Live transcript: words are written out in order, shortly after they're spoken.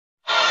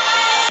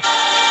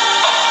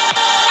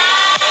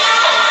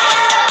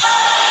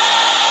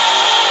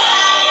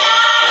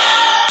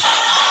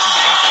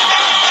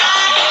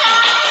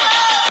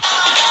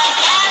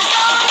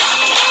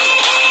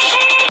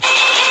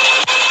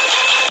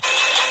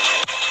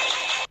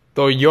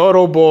The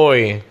Yodel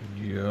Boy.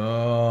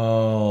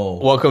 Yo.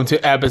 Welcome to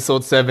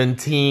episode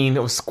 17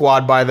 of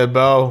Squad by the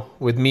Bell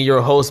with me,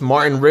 your host,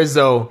 Martin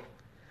Rizzo.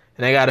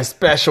 And I got a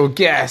special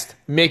guest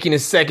making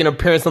his second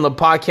appearance on the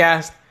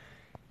podcast.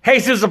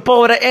 Jesus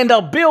Zapota in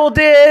the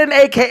building,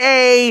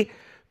 a.k.a.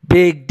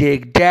 Big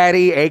Dig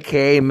Daddy,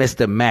 a.k.a.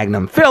 Mr.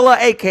 Magnum Filler,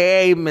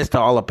 a.k.a.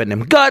 Mr. All Up in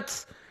Them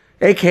Guts,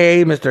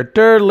 a.k.a. Mr.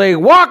 Third Leg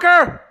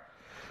Walker.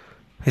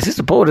 Jesus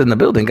Zapota in the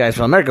building, guys,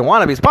 from American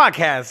Wannabes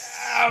Podcast.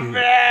 Oh,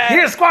 man.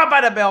 Here's Squad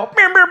by the Bell.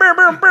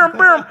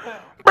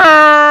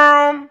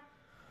 Boom.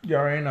 You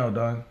already know,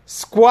 dog.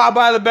 Squad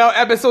by the Bell,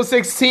 episode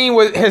 16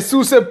 with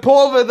Jesus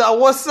Sepulveda.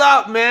 What's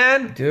up,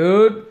 man?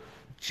 Dude,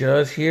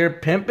 just here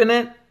pimping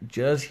it,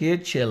 just here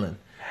chilling.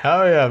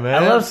 Hell yeah,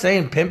 man. I love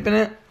saying pimping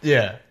it.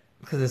 Yeah.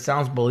 Because it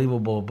sounds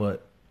believable,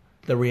 but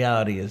the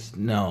reality is,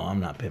 no,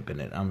 I'm not pimping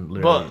it. I'm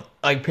literally... But,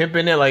 like,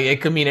 pimping it, like,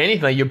 it could mean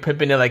anything. Like, you're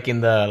pimping it, like,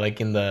 in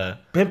the...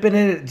 Pimping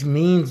it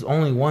means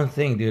only one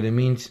thing, dude. It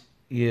means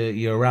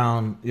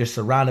you're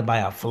surrounded by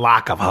a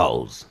flock of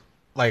hoes.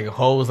 Like,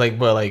 hoes, like,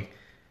 but, like...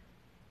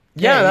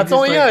 Yeah, that's just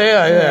only... like,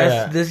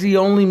 Yeah. That's the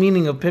only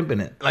meaning of pimping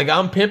it. Like,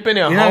 I'm pimping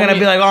it. You're not going to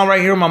be like, oh, I'm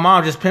right here with my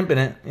mom just pimping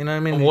it. You know what I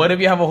mean? What if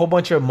you have a whole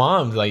bunch of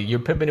moms? Like, you're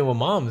pimping it with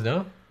moms,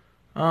 no?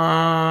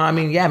 I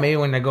mean, yeah, maybe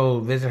when I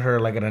go visit her,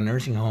 like, at a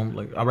nursing home,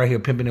 like, I'm right here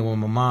pimping it with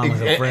my mom and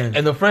her friends.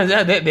 And the friends,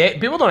 yeah,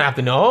 people don't have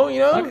to know,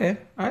 you know? Okay.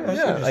 I see what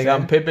Yeah, you're like, saying.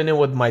 I'm pimping it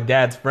with my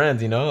dad's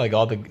friends, you know? Like,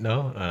 all the...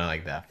 No? I don't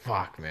like that.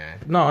 Fuck, man.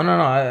 No.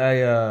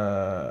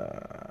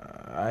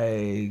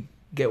 I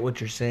get what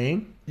you're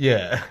saying,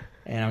 Yeah.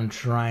 and I'm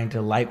trying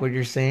to like what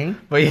you're saying,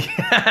 But,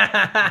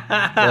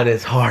 but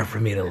it's hard for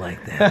me to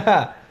like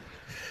that.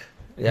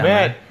 Yeah,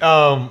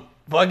 man,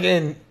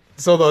 fucking...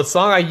 So the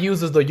song I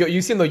use is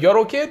you seen the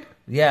Yodel Kid?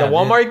 Yeah, The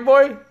Walmart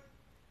boy?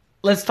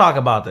 Let's talk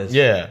about this.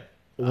 Yeah.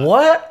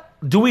 What?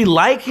 Do we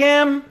like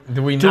him?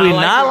 Do we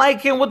not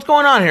like him? What's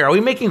going on here? Are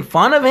we making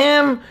fun of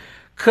him?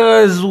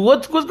 Cause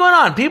what's going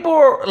on? People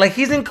are like,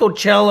 he's in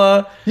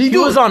Coachella. He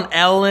was on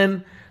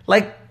Ellen.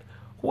 Like,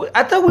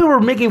 I thought we were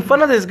making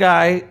fun of this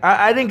guy.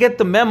 I didn't get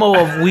the memo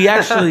of we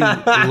actually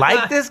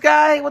like this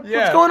guy. What's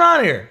going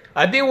on here?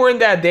 I think we're in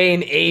that day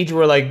and age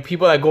where, like,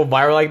 people that go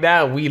viral like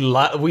that, we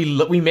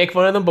make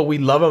fun of them, but we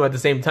love them at the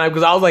same time.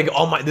 Because I was like,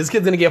 oh my, this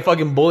kid's gonna get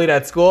fucking bullied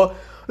at school.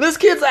 This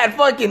kid's at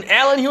fucking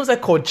Ellen. He was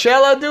at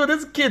Coachella, dude.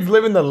 This kid's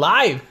living the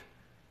life.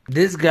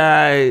 This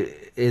guy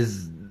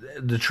is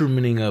the true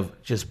meaning of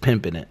just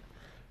pimping it.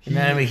 You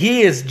know what I mean?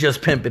 He is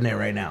just pimping it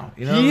right now.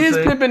 You know He is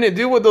pimping it,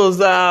 dude, with those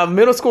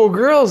middle school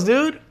girls,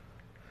 dude.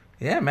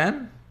 Yeah,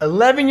 man.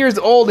 11 years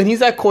old, and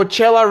he's at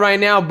Coachella right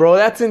now, bro.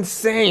 That's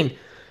insane.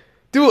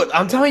 Dude,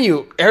 I'm telling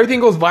you,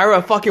 everything goes viral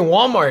at fucking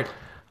Walmart.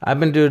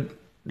 Dude,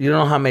 you don't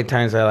know how many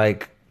times I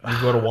like...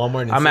 You go to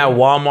Walmart and I'm at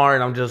Walmart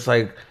and I'm just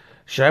like,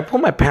 should I pull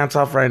my pants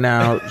off right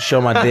now,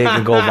 show my dick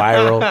and go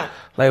viral?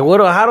 Like,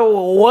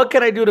 what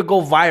can I do to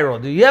go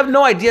viral, dude? You have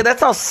no idea.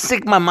 That's how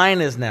sick my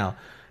mind is now.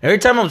 Every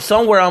time I'm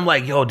somewhere, I'm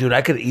like, yo, dude,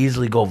 I could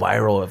easily go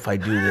viral if I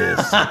do this.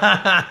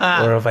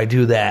 Or if I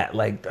do that.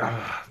 Like,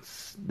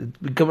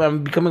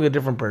 I'm becoming a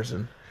different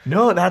person.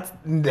 No,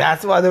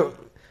 that's why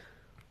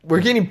we're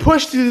getting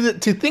pushed to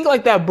think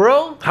like that,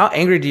 bro. How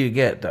angry do you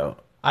get, though?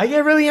 I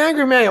get really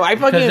angry, man. I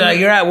fucking...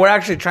 Because we're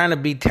actually trying to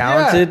be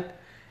talented,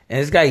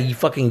 and this guy, he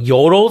fucking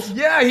yodels.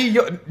 Yeah, he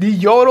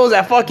yodels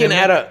at fucking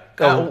at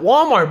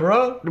Walmart,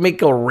 bro.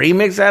 Make a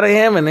remix out of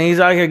him, and then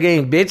he's out here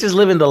getting bitches,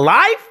 living the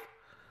life?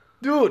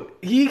 Dude,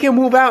 he can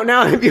move out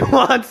now if he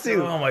wants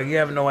to. Oh my, you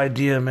have no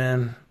idea,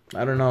 man.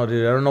 I don't know,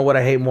 dude. I don't know what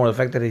I hate more, the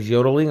fact that he's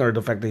yodeling or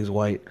the fact that he's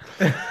white.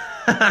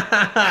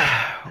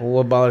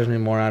 What bothers me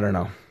more, I don't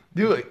know.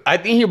 Dude, I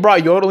think he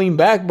brought yodeling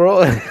back,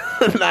 bro. I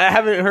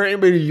haven't heard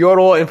anybody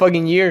yodel in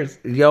fucking years.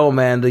 Yo,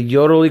 man, the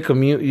yodeling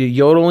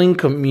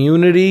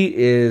community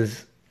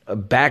is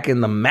back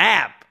in the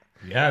map.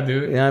 Yeah,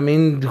 dude. You know what I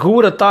mean? Who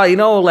would have thought, you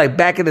know, like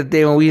back in the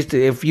day when we used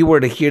to, if you were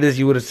to hear this,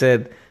 you would have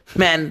said,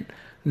 man,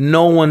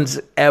 no one's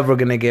ever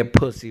going to get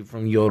pussy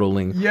from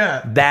yodeling.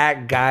 Yeah.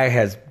 That guy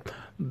has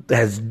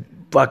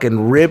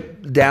fucking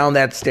ripped down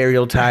that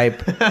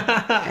stereotype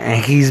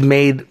and he's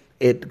made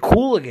it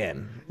cool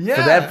again. Yeah.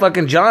 For that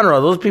fucking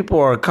genre. Those people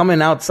are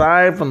coming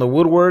outside from the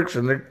woodworks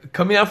and they're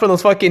coming out from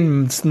those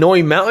fucking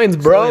snowy mountains,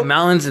 bro. Snowy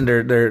mountains and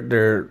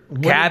their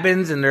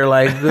cabins and they're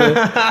like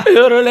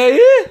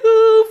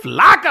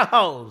flock of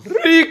hoes.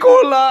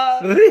 Ricola.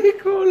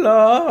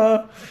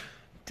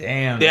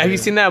 Damn. Yeah, have you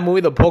seen that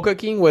movie, The Polka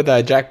King, with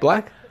Jack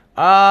Black?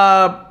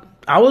 I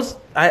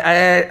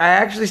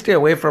actually stay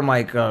away from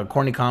like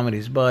corny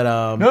comedies,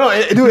 but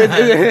dude,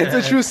 it's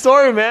a true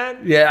story, man.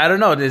 Yeah, I don't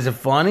know. Is it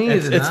funny?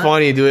 It's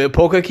funny, dude.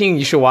 Polka King,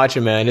 you should watch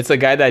it, man. It's a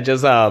guy that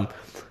just I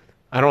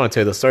don't want to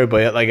tell you the story,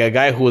 but like a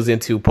guy who was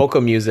into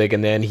polka music,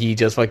 and then he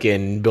just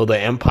fucking built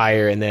an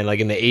empire, and then like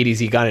in the 80s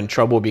he got in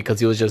trouble because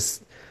he was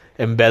just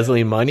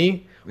embezzling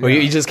money. Or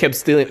he just kept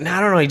stealing. I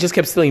don't know. He just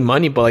kept stealing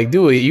money. But like,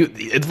 dude,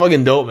 it's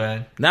fucking dope,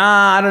 man.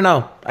 Nah, I don't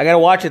know. I gotta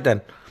watch it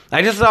then.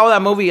 I just saw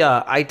that movie,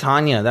 I,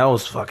 Tonya. That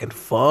was fucking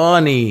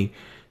funny.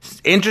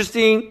 It's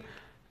interesting.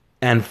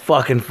 and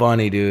fucking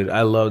funny, dude.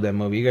 I love that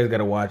movie. You guys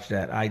gotta watch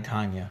that. I,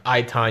 Tanya.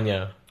 I,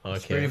 Tanya.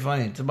 It's Okay. pretty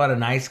funny. It's about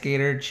an ice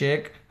skater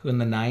chick who in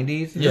the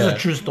 90s. This is Yeah. a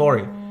true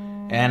story.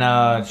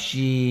 And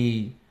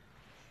she,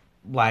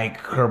 like,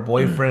 her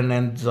boyfriend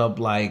ends up,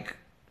 like,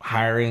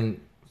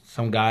 hiring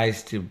some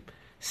guys to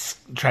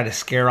try to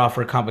scare off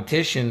her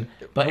competition,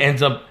 but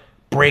ends up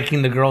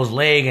breaking the girl's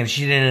leg, and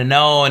she didn't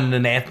know, and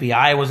then the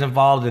FBI was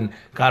involved and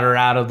got her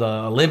out of the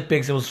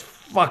Olympics. It was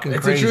fucking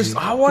It's crazy. a true. It's a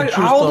How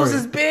true old was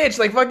story. this bitch?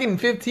 Like fucking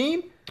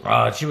 15?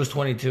 She was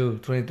 22,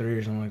 23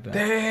 or something like that.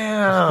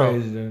 Damn.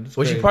 Crazy, dude. It's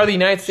Was she crazy. part of the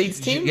United States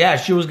team? Yeah,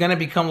 she was gonna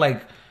become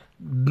like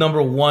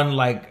number one,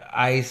 like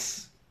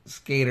ice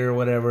skater or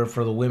whatever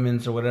for the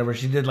women's or whatever.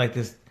 She did like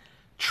this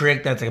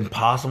trick that's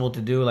impossible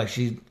to do. Like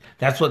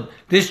that's what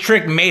this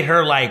trick made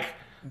her like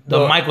the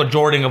No. Michael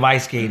Jordan of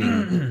ice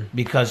skating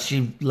because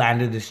she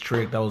landed this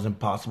trick that was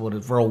impossible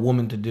for a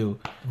woman to do.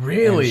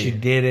 Really? And she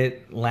did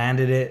it,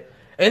 landed it.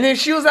 And then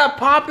she was that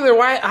popular.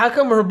 Why? How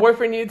come her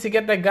boyfriend needed to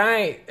get that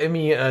guy? I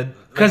mean,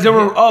 Because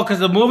because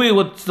the movie.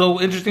 What's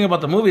so interesting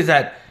about the movie is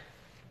that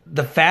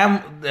the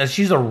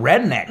she's a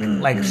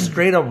redneck, like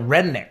straight up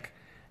redneck,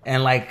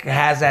 and like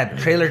has that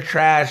trailer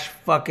trash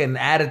fucking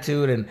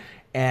attitude,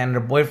 and her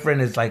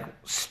boyfriend is like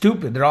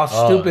stupid. They're all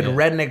stupid yeah.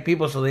 redneck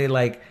people, so they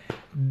like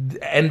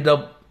end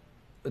up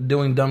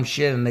doing dumb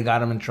shit, and they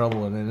got him in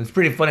trouble. And it's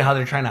pretty funny how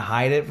they're trying to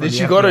hide it. From Did the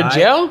she go to FBI.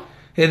 jail?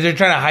 Yeah, they're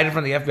trying to hide it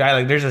from the FBI.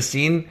 Like, there's a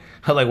scene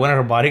of, like, one of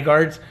her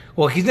bodyguards.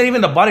 Well, he's not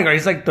even the bodyguard.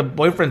 He's, like, the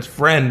boyfriend's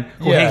friend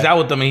who Yeah. hangs out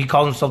with them, and he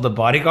calls himself the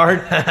bodyguard.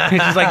 He's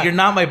just like, you're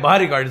not my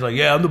bodyguard. He's like,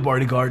 yeah, I'm the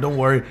bodyguard. Don't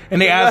worry.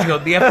 And they ask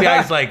him, the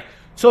FBI's like,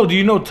 so, do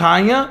you know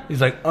Tanya? He's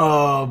like,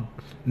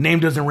 name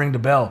doesn't ring the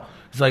bell.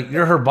 He's like,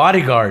 you're her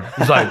bodyguard.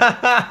 He's like,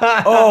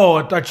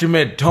 oh, I thought you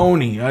meant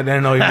Tony. I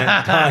didn't know you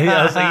meant Tanya.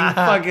 I was like, you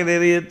fucking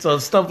idiot. So,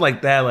 stuff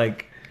like that,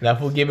 like, That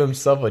fool gave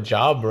himself a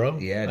job, bro.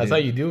 Yeah, that's dude. how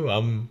you do.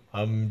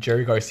 I'm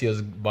Jerry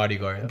Garcia's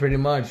bodyguard. pretty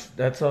much.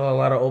 That's how a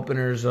lot of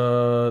openers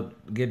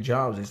get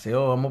jobs. They say,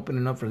 "Oh, I'm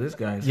opening up for this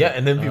guy." It's Yeah, like,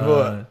 and then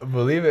people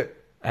believe it.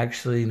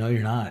 actually, no,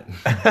 you're not.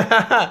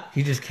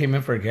 He just came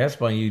in for a guest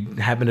spot. And you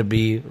happen to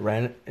be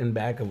right in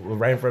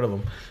front of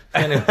him.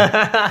 Anyway,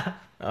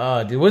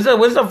 dude, what's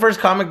the first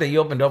comic that you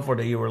opened up for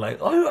that you were like,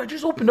 "Oh, I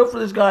just opened up for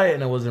this guy,"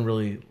 and it wasn't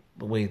really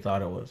the way you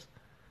thought it was?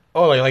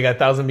 Oh, like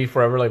 1,000 Be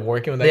Forever, like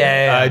working with that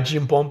Yeah, guy? yeah.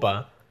 Jim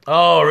Pompa.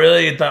 Oh,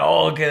 really? You thought,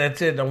 oh, okay,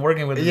 that's it. I'm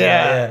working with this guy.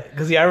 Yeah,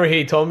 because I remember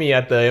he told me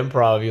at the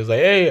improv, he was like,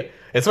 "Hey,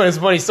 it's a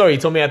funny story." He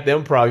told me at the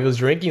improv, he was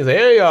drinking. He's like,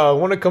 "Hey,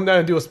 want to come down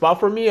and do a spot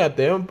for me at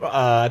the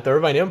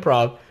Irvine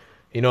Improv?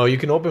 You know, you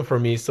can open for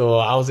me." So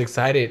I was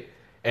excited.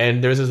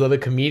 And there's this other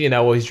comedian that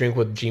always drink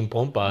with Jim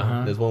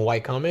Pompa. There's one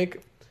white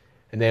comic,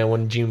 and then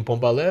when Jim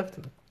Pompa left,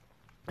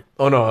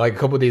 oh no, like a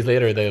couple of days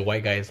later, the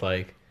white guy is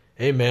like,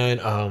 "Hey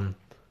man,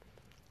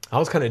 I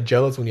was kind of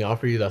jealous when he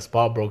offered you that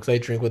spot, bro, because I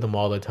drink with him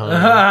all the time."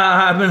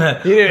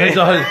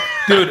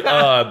 Dude,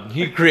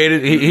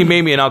 he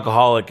made me an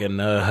alcoholic,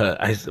 and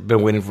I've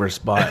been waiting for a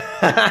spot.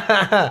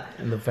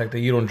 And the fact that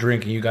you don't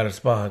drink and you got a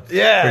spot, it's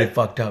Yeah. pretty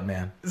fucked up,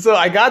 man. So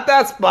I got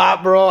that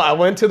spot, bro. I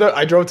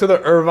drove to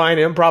the Irvine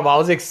Improv. I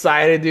was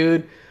excited,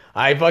 dude.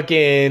 I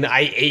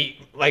ate,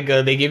 like,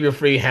 they gave you a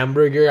free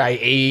hamburger. I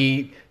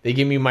ate. They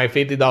gave me my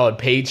 $50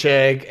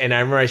 paycheck. And I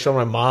remember I showed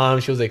my mom.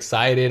 She was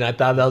excited. I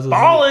thought that was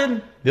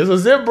Ballin'. This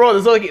was it, bro.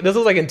 This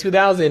was like in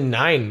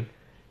 2009.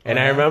 And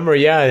I remember,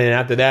 yeah. And then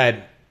after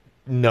that,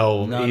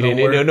 no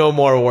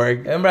more work.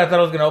 Remember, I thought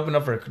I was gonna open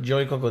up for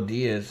Joey Coco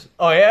Diaz.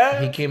 Oh,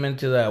 yeah? He came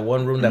into that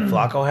one room that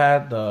Flacco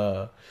had,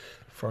 the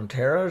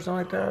Frontera or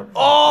something like that.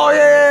 Oh,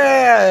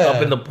 yeah.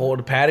 Up in the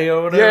patio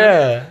or whatever.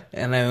 Yeah.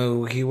 And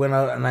then he went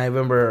out, and I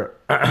remember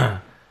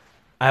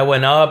I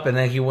went up, and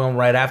then he went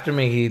right after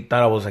me. He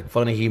thought I was like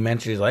funny. He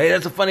mentioned, he's like, "Hey,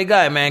 that's a funny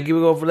guy, man. Give it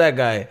a go for that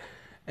guy."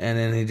 And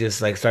then he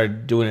just like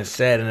started doing his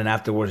set, and then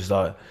afterwards he's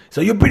like, "So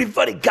you're pretty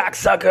funny,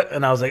 cocksucker."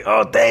 And I was like,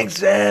 "Oh, thanks,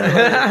 man.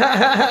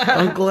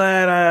 I'm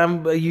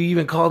glad you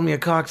even called me a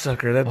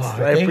cocksucker. That's I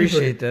Thank you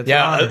appreciate for- that. That's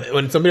Yeah, an honor.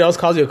 when somebody else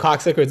calls you a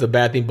cocksucker, it's a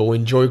bad thing. But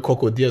when Joey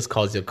Coco Diaz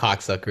calls you a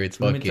cocksucker, it's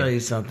Let me tell fucking. you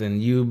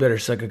something. You better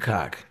suck a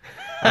cock.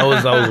 I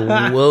was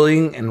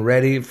willing and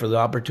ready for the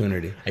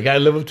opportunity. I gotta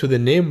live up to the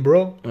name,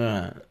 bro.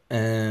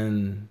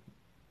 And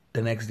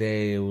the next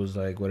day it was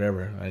like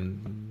whatever.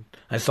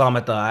 I saw him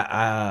at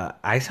the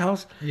ice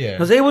house. Yeah. I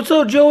was like, "Hey, what's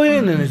up, Joey?"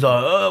 And then he's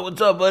like, "Oh,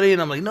 what's up, buddy?"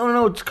 And I'm like,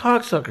 no, it's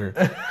cocksucker.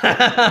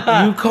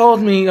 You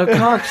called me a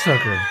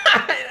cocksucker.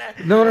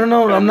 No,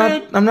 I'm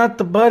not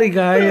the buddy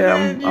guy.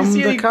 man, I'm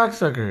you the see,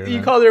 cocksucker.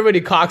 You called everybody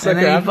cocksucker. And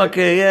then he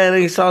after- and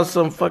then he saw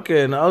some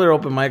fucking other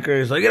open micer.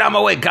 He's like, "Get out of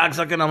my way,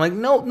 cocksucker." And I'm like,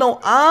 no,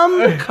 I'm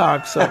the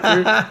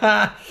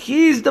cocksucker.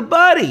 He's the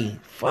buddy.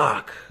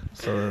 Fuck.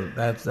 So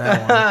that's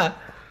that one.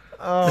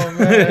 Oh man,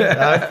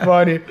 that's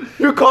funny.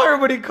 You call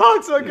everybody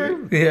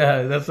cocksucker.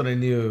 Yeah, that's what I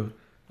knew.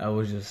 I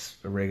was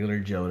just a regular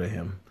Joe to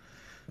him.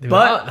 Dude,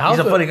 But that he's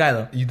a was funny guy,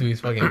 though. You do.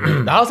 He's fucking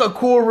great. That was a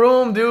cool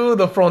room, dude.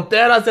 The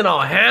Fronteras in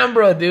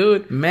Alhambra,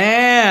 dude.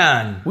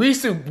 Man. We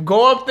used to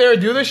go up there,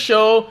 do the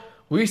show.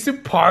 We used to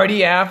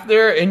party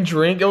after and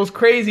drink. It was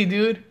crazy,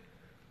 dude.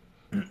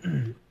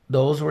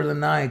 Those were the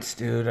nights,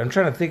 dude. I'm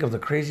trying to think of the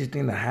craziest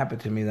thing that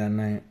happened to me that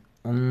night.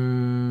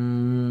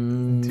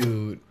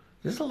 Dude.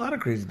 There's a lot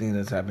of crazy things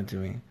that's happened to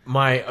me.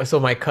 My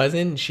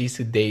cousin, she used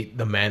to date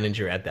the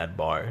manager at that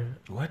bar.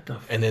 What the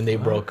And then they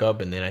broke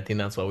up, and then I think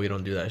that's why we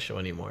don't do that show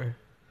anymore.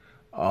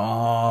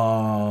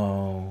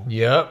 Oh.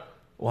 Yep.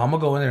 Well, I'm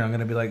going to go in there and I'm going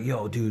to be like,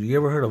 yo, dude, you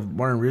ever heard of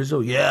Martin Rizzo?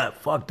 Yeah,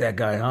 fuck that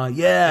guy, huh?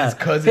 Yeah. His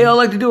cousin. Hey, I'd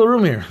like to do a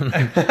room here.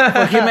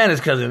 Fuck him and his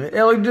cousin. Hey,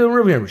 I'd like to do a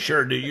room here.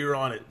 Sure, dude, you're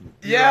on it.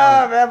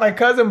 Yeah, man, my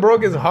cousin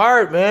broke his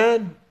heart,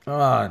 man.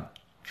 Ah,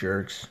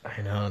 jerks.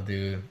 I know,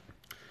 dude.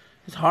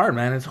 It's hard,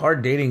 man. It's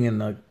hard dating in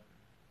the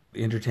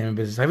entertainment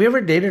business. Have you ever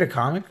dated a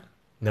comic?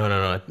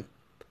 No.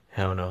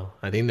 Hell no.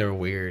 I think they're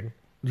weird.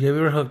 Have you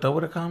ever hooked up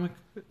with a comic?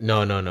 No.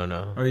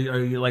 Are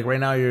you like right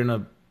now you're in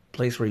a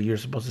place where you're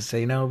supposed to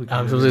say no?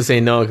 I'm supposed to say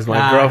no because my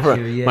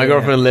yeah.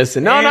 girlfriend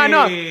listened. No. I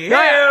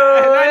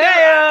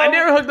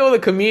never hooked up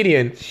with a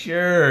comedian.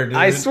 Sure, dude.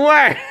 I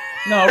swear.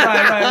 No,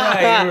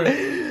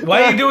 right.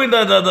 Why are you doing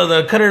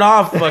the cut it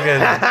off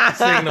fucking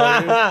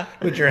signal, dude?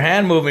 With your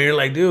hand movement? You're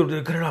like,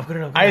 dude, cut it off.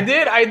 I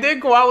did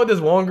go out with this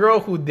one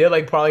girl who did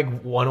like probably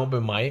like one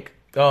open mic.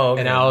 Oh,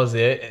 okay. And that was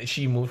it.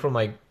 She moved from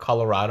like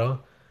Colorado.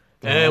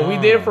 And we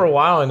did it for a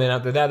while, and then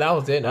after that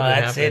was it.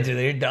 That's it, dude.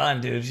 You're done,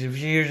 dude. If she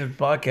hears your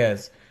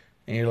podcast,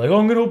 and you're like, oh,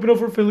 I'm going to open up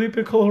for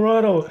Felipe,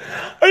 Colorado.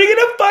 Are you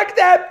going to fuck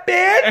that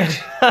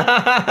bitch?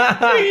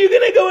 Are you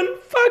going to go and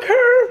fuck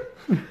her?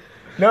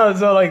 No,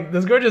 so like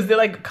this girl just did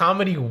like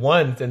comedy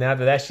once, and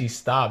after that she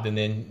stopped, and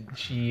then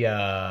she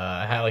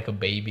had like a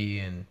baby,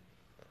 and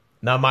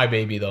not my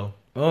baby though.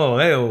 Oh,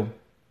 hey.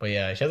 But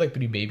yeah, she has like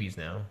 3 babies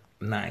now.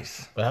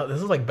 Nice. But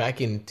this was like back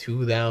in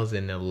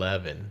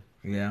 2011.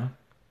 Yeah.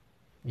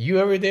 You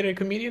ever dated a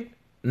comedian?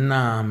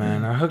 Nah,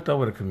 man. I hooked up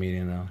with a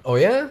comedian though. Oh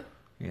yeah?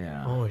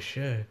 Yeah. Oh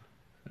shit.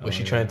 Was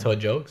she trying to tell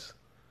jokes?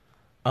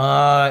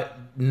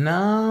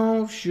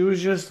 No.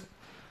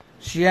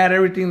 She had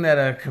everything that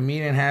a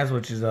comedian has,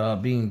 which is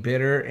being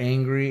bitter,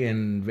 angry,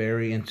 and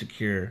very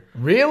insecure.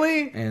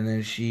 Really? And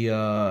then she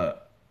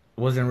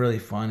wasn't really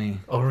funny.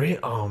 Oh really?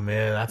 Oh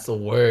man, that's the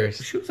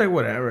worst. She was like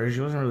whatever. She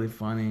wasn't really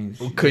funny.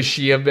 Could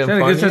she have been She had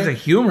a funny? good sense of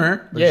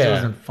humor, but she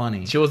wasn't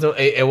funny. She wasn't.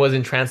 It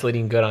wasn't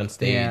translating good on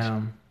stage.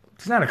 Yeah.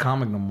 She's not a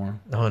comic no more.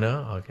 Oh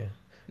no. Okay.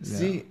 Yeah.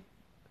 See.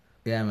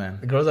 Yeah, man.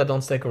 The girls that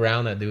don't stick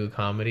around that do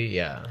comedy,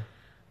 yeah.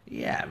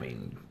 Yeah, I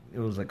mean, it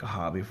was like a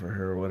hobby for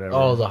her or whatever.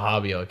 Oh, it was a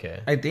hobby,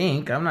 okay. I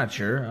think. I'm not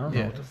sure. I don't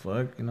know what the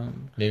fuck, you know.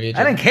 Maybe it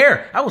I didn't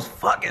care. I was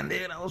fucking,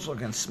 dude. I was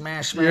fucking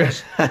smash.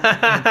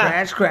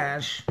 And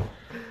crash.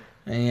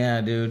 And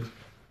yeah, dude.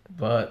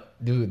 But.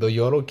 Dude, the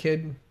Yodel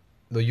kid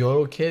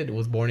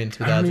was born in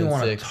 2006. I don't even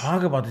want to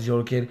talk about this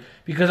Yodel kid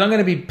because I'm going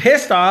to be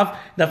pissed off.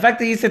 The fact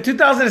that he said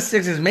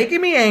 2006 is making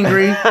me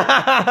angry.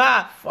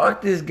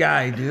 Fuck this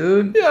guy,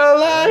 dude.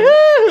 Yodel,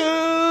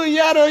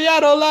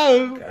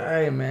 love.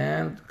 Guy,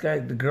 man. Guy,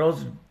 the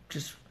girls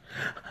just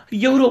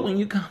yodel when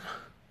you come.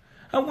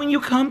 When you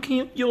come, can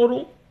you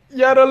yodel?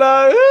 Yodel,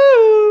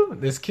 love.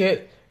 This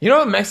kid. You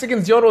know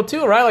Mexicans yodel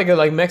too, right?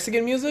 Like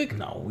Mexican music?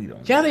 No, we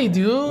don't. Yeah, they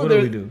do. What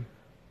do we do?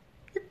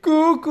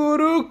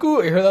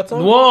 Cucurucu. You heard that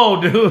song? Whoa,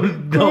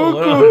 dude. No.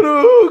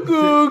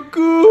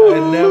 I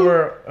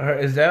never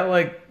heard. Is that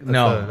like...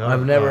 No,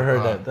 I've never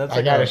heard that. That's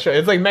I gotta show.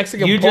 It's like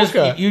Mexican you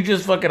polka. You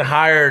just fucking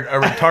hired a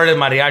retarded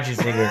mariachi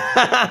singer.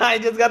 I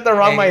just got the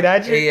wrong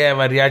mariachi. Yeah,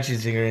 mariachi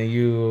singer, and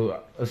you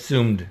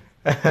assumed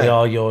they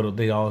all yodel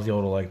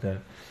like that.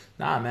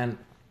 Nah, man.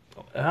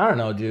 I don't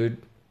know, dude.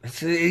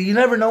 You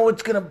never know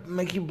what's gonna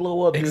make you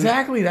blow up, dude.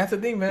 Exactly, that's the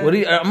thing, man.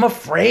 I'm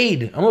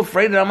afraid. I'm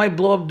afraid that I might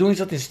blow up doing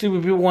something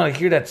stupid. People want to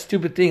hear that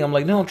stupid thing. I'm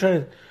like, no, I'm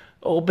trying to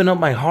open up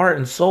my heart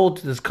and soul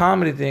to this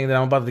comedy thing that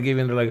I'm about to give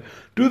you. And they're like,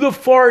 do the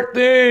fart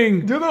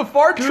thing. Do the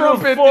fart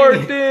trumpet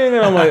thing.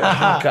 And I'm like,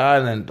 oh, God.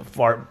 And then the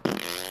fart.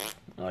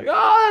 I'm like,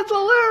 oh, that's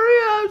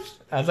hilarious.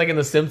 That's like in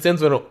The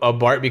Simpsons when a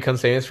Bart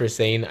becomes famous for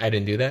saying, I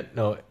didn't do that.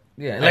 No.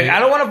 Yeah, like, I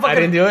don't want to fucking... I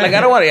didn't do it? Like,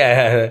 I don't want to...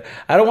 Yeah,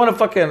 I don't want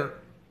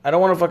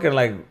to fucking,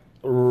 like,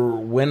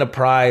 win a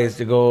prize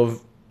to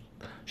go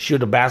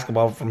shoot a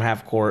basketball from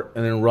half court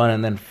and then run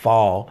and then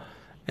fall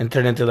and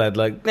turn into that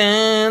like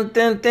and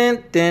I'm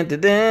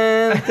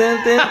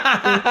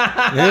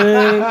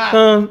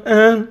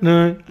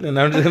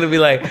just gonna be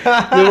like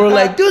we were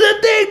like do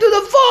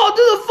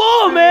the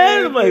fall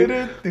man. I'm like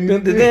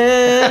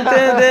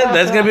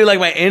that's gonna be like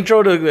my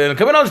intro to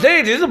coming on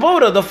stage is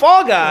Buddha, the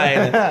fall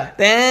guy.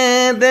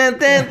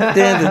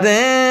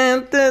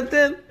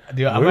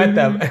 Dude, I'm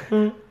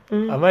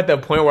at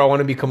that point where I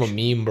want to become a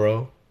meme,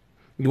 bro.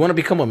 You want to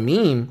become a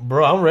meme?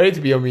 Bro, I'm ready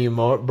to be a meme,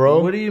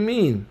 bro. What do you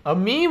mean? A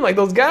meme? Like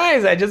those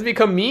guys that just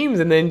become memes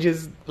and then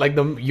just, like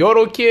the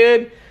Yodel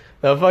kid,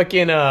 the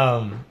fucking,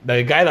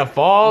 the guy that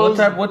falls.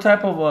 What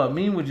type of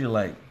meme would you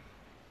like?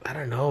 I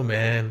don't know,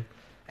 man.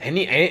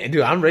 Dude,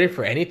 I'm ready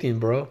for anything,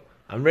 bro.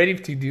 I'm ready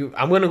to do,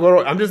 I'm just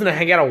going to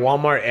hang out at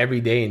Walmart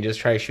every day and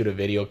just try to shoot a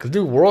video. Because,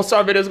 dude, World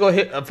Star videos go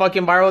hit a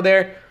fucking viral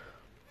there.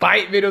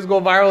 Fight videos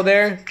go viral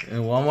there.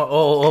 And Walmart,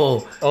 oh,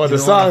 the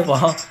song. You don't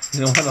want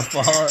to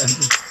fall.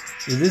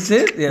 Is this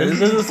it? Yeah, this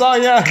is the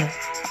song, yeah.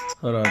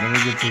 Hold on, let me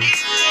get to it.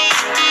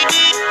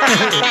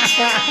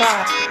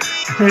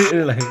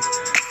 Like,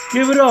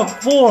 give it up,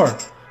 4.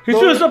 He's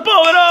just a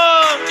pull it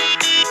up.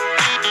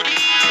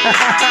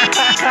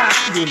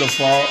 Do the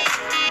fall.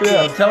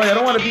 Yeah, I'm telling you, I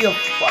don't want to be a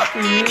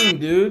fucking meme,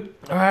 dude.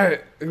 All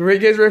right, you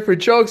guys ready for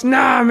jokes?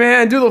 Nah,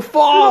 man, do the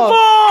fall. Do the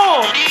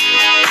fall.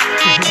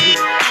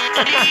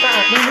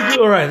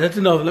 All right, that's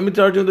enough. Let me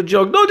start doing the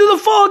joke. Don't do the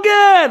fall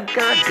again.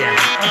 God damn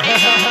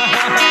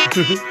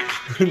it.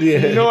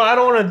 Yeah. You know, I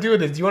don't want to do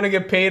this. Do you want to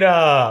get paid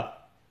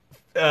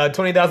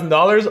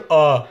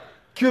 $20,000?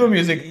 Cue the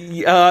music.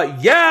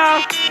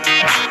 Yeah.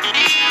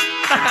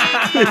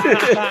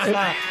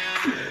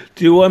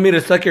 Do you want me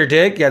to suck your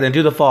dick? Yeah, then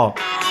do the fall.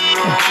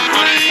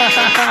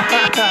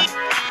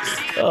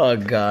 Oh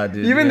God,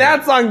 dude. Even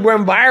that song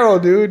went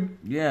viral, dude.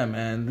 Yeah,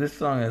 man. This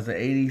song has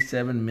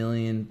 87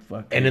 million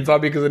fucking. And it's all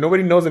because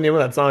nobody knows the name of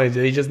that song.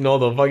 They just know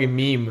the fucking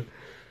meme.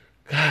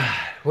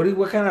 What do you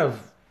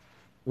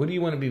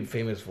want to be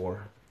famous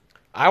for?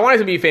 I wanted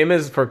to be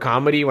famous for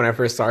comedy when I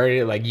first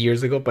started, like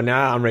years ago. But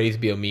now I'm ready to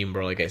be a meme,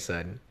 bro. Like I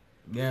said,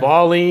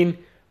 falling,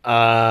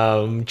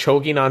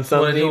 choking on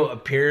something. Do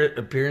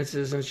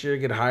appearances and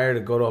shit. Get hired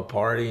to go to a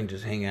party and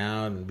just hang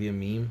out and be a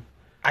meme.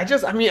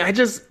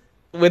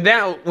 With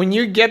that, when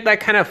you get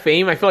that kind of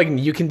fame, I feel like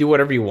you can do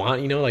whatever you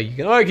want, you know? Like,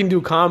 I can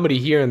do comedy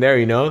here and there,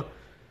 you know?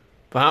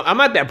 But I'm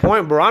at that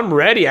point, bro. I'm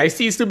ready. I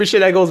see stupid shit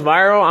that goes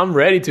viral. I'm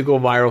ready to go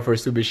viral for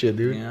stupid shit,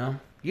 dude. Yeah.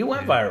 You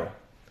went viral.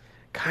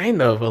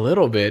 Kind of, a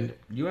little bit.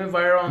 You went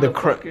viral on the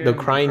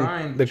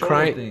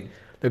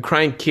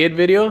crying kid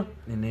video.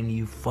 And then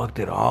you fucked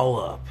it all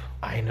up.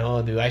 I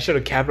know, dude. I should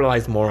have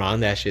capitalized more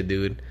on that shit,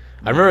 dude.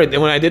 I remember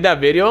when I did that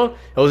video,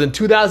 it was in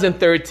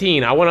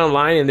 2013. I went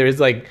online and there's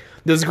like...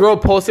 This girl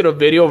posted a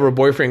video of her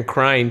boyfriend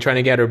crying, trying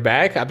to get her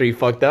back after he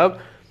fucked up.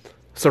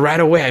 So right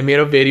away, I made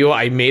a video.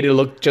 I made it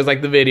look just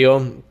like the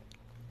video.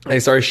 I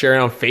started sharing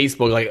on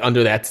Facebook, like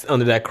under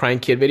that crying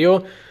kid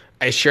video.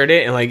 I shared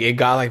it and like it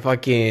got like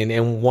fucking,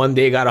 and one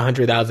day it got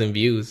 100,000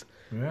 views.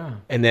 Yeah.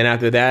 And then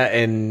after that,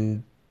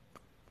 and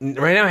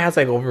right now it has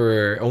like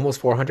over almost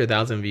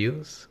 400,000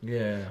 views.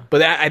 Yeah.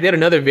 But I did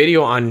another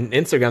video on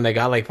Instagram that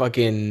got like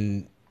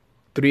fucking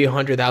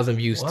 300,000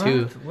 views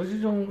too. What you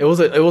doing? It was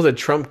a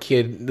Trump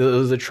kid. It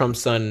was a Trump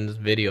son's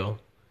video.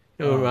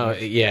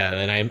 Yeah,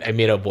 and I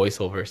made a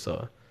voiceover.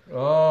 So.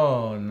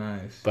 Oh,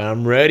 nice. But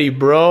I'm ready,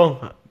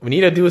 bro. We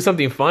need to do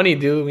something funny,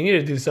 dude. We need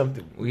to do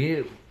something.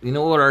 You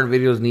know what our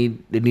videos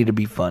need? They need to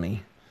be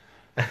funny.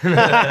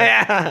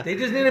 Yeah. They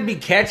just need to be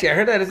catchy. I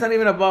heard that it's not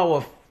even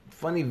about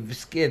funny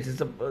skits. It's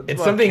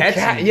something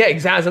catchy. Yeah,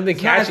 exactly. Something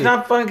catchy. It's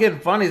not fun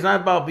getting funny. It's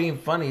not about being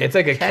funny. It's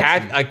like a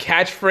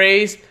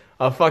catchphrase.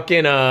 A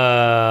fucking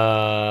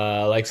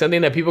like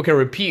something that people can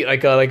repeat,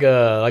 like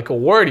a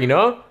word, you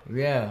know?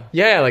 Yeah.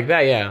 Yeah, like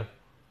that. Yeah.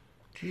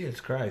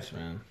 Jesus Christ,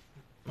 man.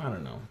 I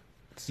don't know.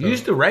 So, you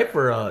used to write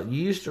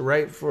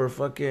for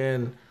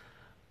fucking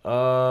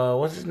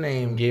what's his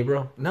name?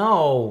 Gabriel?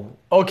 No.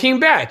 Oh, King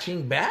Batch.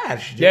 King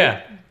Batch. Dude.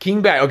 Yeah,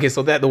 King Batch. Okay,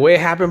 so the way it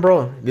happened,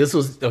 bro. This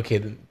was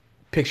okay.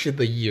 Picture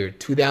the year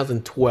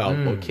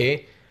 2012.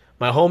 Okay.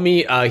 My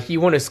homie, he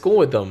went to school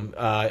with them.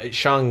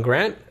 Sean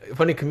Grant,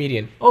 funny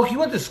comedian. Oh, he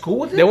went to school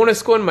with him? They went to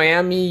school in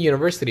Miami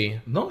University.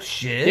 No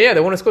shit. Yeah, they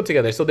went to school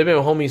together. So they've been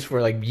homies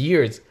for like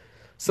years.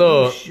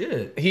 So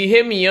he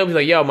hit me up. He's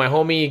like, yo, my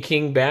homie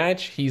King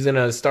Batch, he's going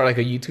to start like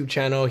a YouTube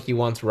channel. He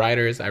wants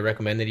writers. I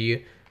recommended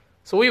you.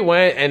 So we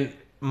went, and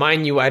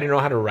mind you, I didn't know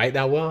how to write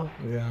that well.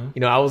 Yeah.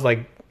 You know, I was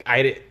like,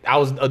 I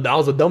was a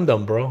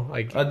dum-dum, bro.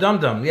 Like a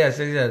dum-dum, yes.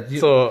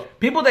 So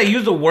people that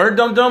use the word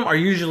dum-dum are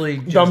usually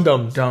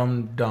dum-dums.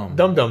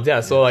 Dum-dums,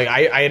 yeah. So like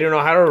I didn't know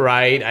how to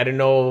write. I didn't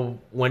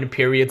know when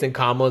periods and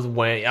commas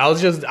went. I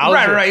was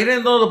right. You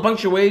didn't know the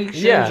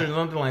punctuations or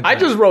something like that. I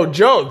just wrote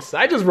jokes.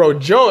 I just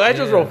wrote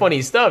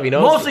funny stuff, you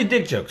know? Mostly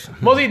dick jokes.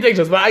 But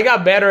I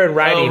got better at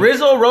writing.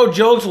 Rizzo wrote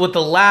jokes with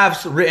the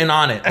laughs written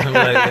on it. Like,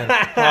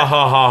 ha ha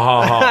ha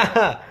ha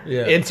ha.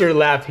 Yeah. Insert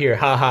laugh here.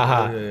 Ha ha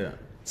ha. Yeah.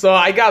 So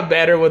I got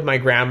better with my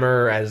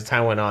grammar as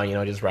time went on, you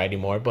know, just writing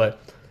more. But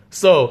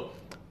so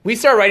we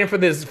started writing for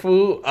this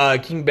fool,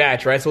 King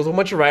Batch, right? So it was a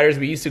bunch of writers.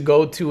 We used to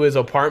go to his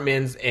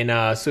apartments in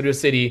Studio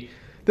City.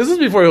 This was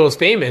before he was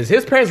famous.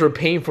 His parents were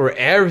paying for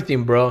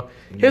everything, bro.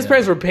 His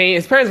parents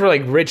were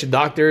like rich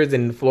doctors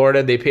in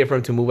Florida. They paid for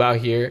him to move out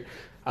here.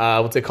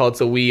 What's it called?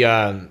 So we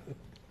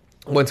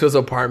went to his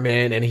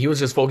apartment, and he was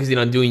just focusing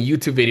on doing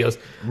YouTube videos.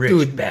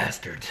 Rich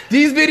bastard.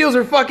 These videos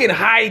are fucking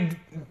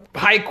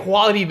high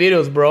quality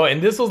videos, bro.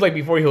 And this was like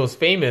before he was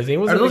famous.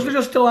 Are those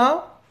videos still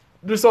out?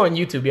 They're still on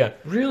YouTube, yeah.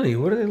 Really?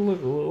 What do they look?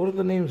 What are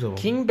the names of them?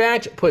 King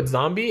Batch put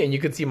zombie, and you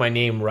could see my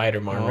name,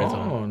 Ryder Martin Rizzo.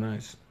 Oh,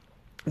 nice.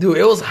 Dude,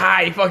 it was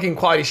high fucking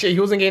quality shit. He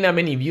wasn't getting that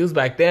many views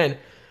back then.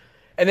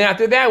 And then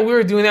after that, we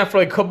were doing that for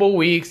like a couple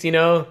weeks, you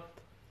know.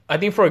 I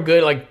think for a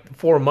good like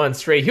 4 months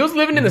straight. He was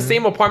living in the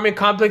same apartment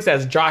complex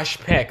as Josh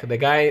Peck, the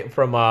guy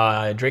from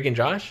Drake and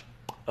Josh.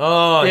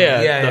 Oh,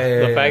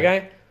 the fat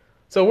guy.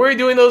 So we were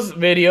doing those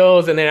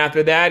videos, and then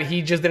after that,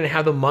 he just didn't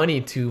have the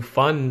money to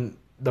fund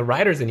the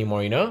writers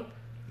anymore, you know?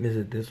 Is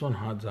it this one,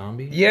 Hot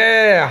Zombie?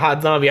 Yeah,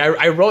 Hot Zombie.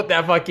 I wrote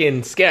that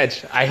fucking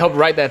sketch. I helped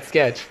write that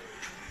sketch.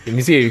 Let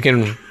me see if you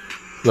can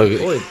look.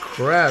 Holy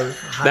crap!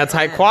 That's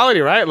high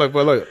quality, right? Look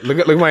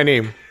at my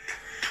name.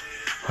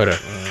 Hold up.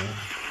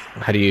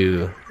 How do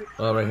you?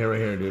 Oh, right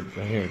here, dude.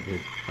 Right here,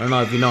 dude. I don't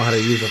know if you know how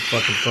to use a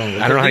fucking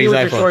phone. I don't know how to use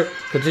iPhone.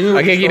 Continue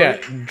with Okay, your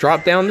get story. that.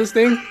 Drop down this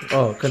thing.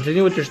 Oh,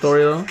 continue with your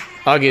story though.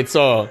 Okay,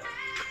 so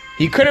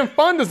he couldn't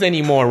fund us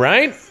anymore,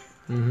 right?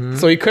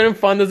 So he couldn't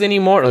fund us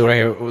anymore. Look right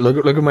here.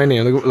 Look at my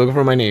name. Look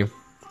for my name.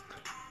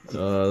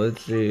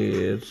 Let's see.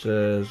 It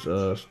says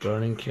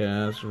starting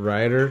cast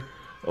writer.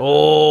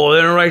 Oh,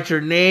 they didn't write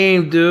your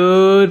name,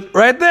 dude.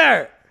 Right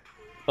there.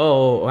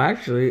 Oh,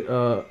 actually,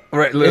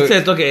 Right. Look.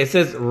 it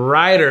says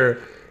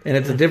writer, and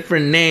it's a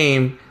different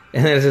name,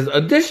 and then it says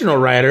additional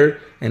writer,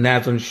 and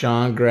that's when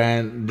Sean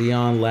Grant,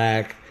 Dion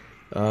Lack,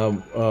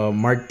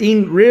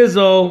 Martin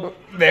Rizzo,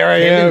 There I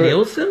Kevin am.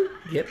 Nielsen.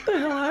 Get the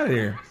hell out of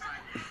here.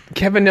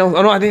 Kevin Nelson.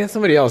 Oh no, I think that's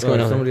somebody else going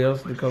on. Somebody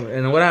else to come.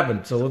 And what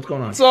happened? So what's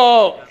going on?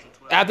 So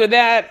after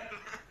that,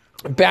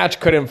 Batch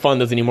couldn't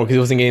fund us anymore because he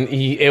wasn't getting.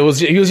 He was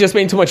just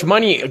paying too much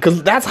money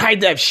because that's high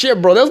def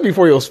shit, bro. That was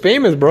before he was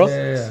famous, bro.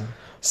 Yeah.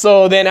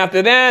 So then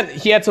after that,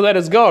 he had to let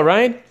us go,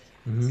 right?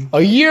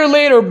 A year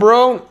later,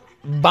 bro,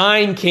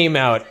 Vine came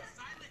out.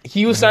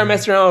 He was started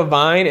messing around with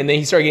Vine, and then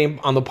he started getting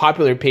on the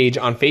popular page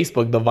on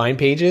Facebook, the Vine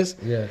pages.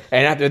 Yes.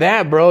 And after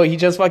that, bro, he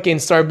just fucking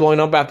started blowing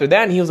up after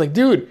that, and he was like,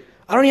 dude,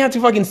 I don't even have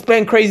to fucking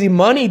spend crazy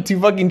money to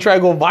fucking try to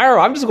go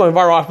viral. I'm just going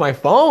viral off my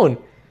phone,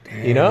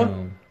 you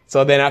know?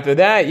 So then after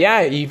that,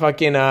 yeah, he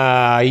fucking,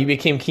 he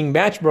became King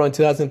Batch, bro, in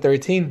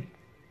 2013.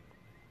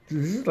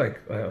 Dude, this is like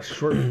a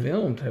short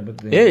film type of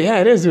thing. Yeah,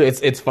 it is, dude.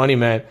 It's funny,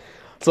 man.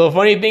 So the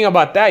funny thing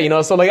about that, you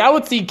know, so like I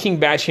would see King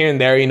Batch here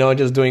and there, you know,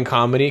 just doing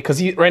comedy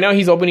because right now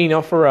he's opening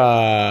up for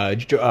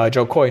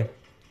Joe Coy.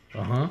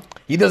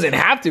 He doesn't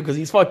have to because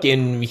he's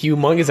fucking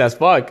humongous as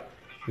fuck.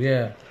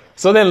 Yeah.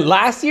 So then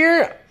last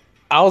year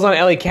I was on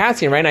LA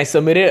Casting, right? And I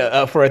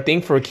submitted for a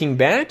thing for King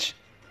Batch,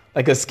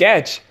 like a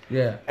sketch.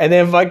 Yeah. And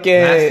then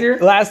fucking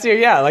Last year?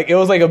 yeah, like it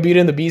was like a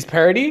Beauty and the Beast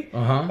parody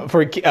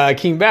for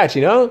King Batch,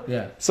 you know?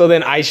 Yeah. So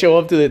then I show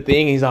up to the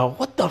thing, and he's like,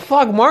 "What the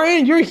fuck,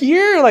 Martin? You're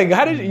here? Like,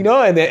 how did you know?"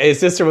 And then his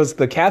sister was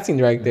the casting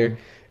director,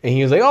 and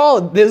he was like, "Oh,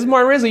 this is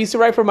Martin Rizzo. He used to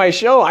write for my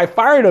show. I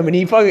fired him, and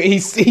he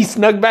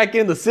snuck back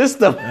in the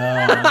system.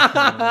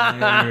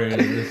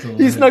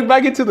 He snuck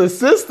back into the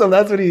system.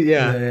 That's what he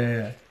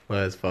Yeah.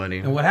 Well, that's funny.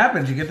 And what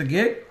happened? Did you get the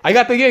gig? I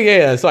got the gig,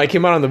 yeah. So I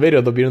came out on the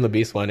video, the Beauty and the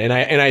Beast one, and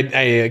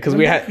I because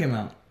we had came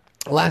out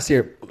last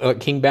year,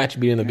 King Batch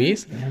Beauty and the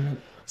Beast.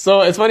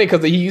 So it's funny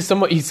because he used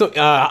some.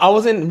 I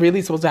wasn't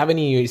really supposed to have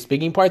any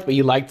speaking parts, but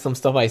he liked some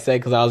stuff I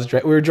said because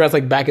we were dressed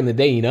like back in the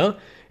day, you know.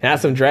 And I had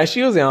some dress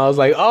shoes, and I was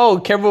like, "Oh,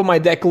 careful with my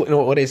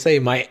what they say,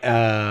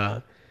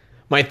 my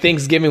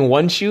Thanksgiving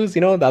one shoes,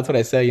 you know." That's what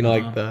I said, you know,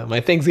 like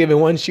my Thanksgiving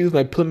one shoes,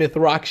 my Plymouth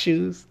Rock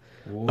shoes,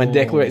 my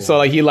declaration. So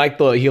like he liked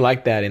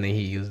that, and then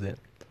he used it.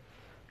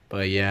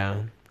 But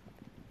yeah,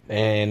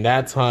 and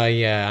that's why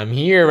I'm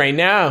here right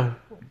now.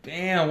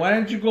 Damn, why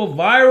didn't you go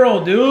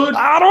viral, dude?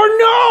 I don't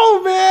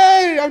know,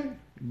 man.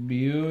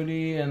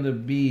 Beauty and the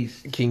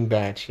Beast. King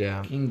Batch,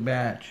 yeah. King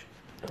Batch.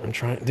 I'm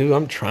trying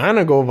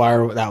to go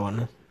viral with that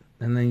one.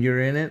 And then you're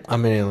in it?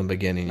 I'm in the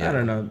beginning, yeah. I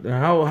don't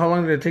know. How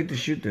long did it take to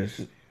shoot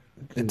this?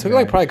 It took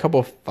like probably a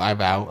couple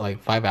 5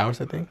 hours,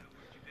 I think.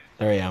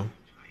 There I am.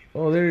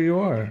 Oh, there you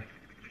are.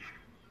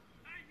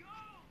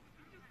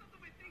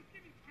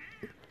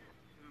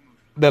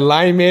 The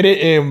line made it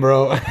in,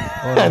 bro.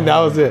 And that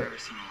was it.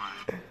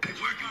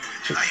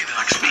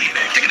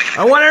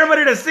 I want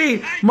everybody to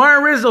see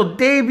Martin Rizzo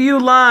debut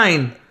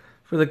line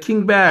for the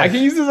King Batch. I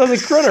can use this as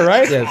a critter,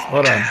 right? Yes,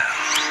 hold on.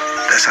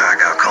 That's how I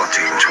got caught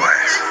cheating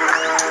twice.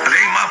 But it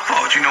ain't my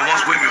fault, you know,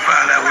 once women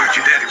find out where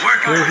your daddy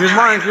working. Here's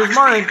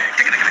mine.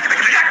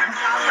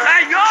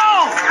 Hey, yo!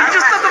 You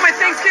just stuck on my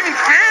Thanksgiving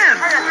tan!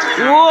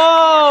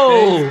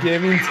 Whoa!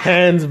 Thanksgiving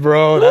tens,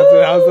 bro. That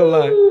was the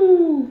line.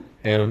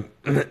 And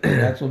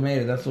That's what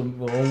made it. That's what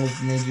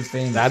almost made you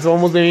famous. that's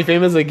almost made me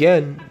famous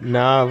again.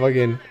 Nah,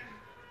 fucking.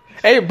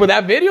 Hey, but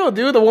that video,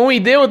 dude, the one we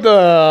did with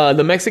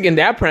the Mexican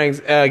dad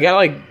pranks, got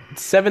like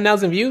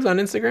 7,000 views on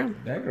Instagram.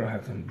 That girl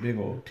had some big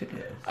old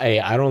titties. Hey,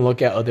 I don't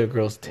look at other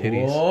girls'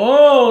 titties.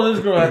 Oh,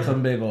 this girl had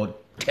some big old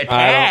titties.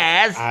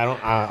 I don't.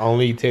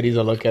 Only titties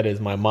I look at is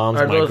my mom's,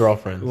 and my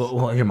girlfriend's.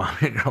 Well, your mom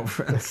and your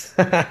girlfriend's.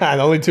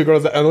 The only two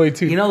girls. Only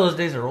two. You know those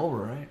days are over,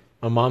 right?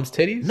 My mom's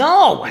titties.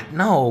 No.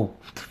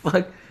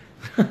 Fuck.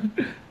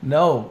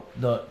 No.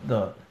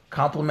 The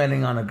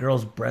complimenting on a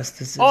girl's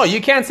breasts. Oh, you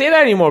can't say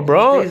that anymore,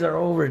 bro. Days are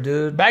over,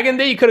 dude. Back in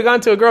the day, you could have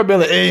gone to a girl, and been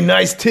like, "Hey,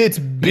 nice tits,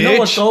 bitch." You know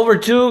what's over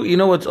too? You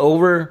know what's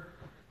over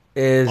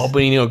is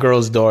opening a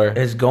girl's door.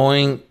 Is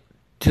going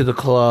to the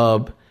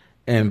club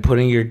and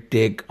putting your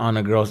dick on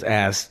a girl's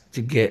ass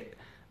to get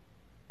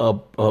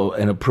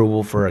an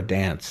approval for a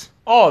dance.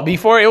 Oh,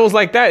 before it was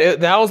like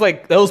that. That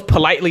was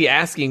politely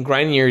asking,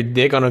 grinding your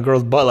dick on a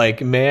girl's butt.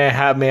 Like, may I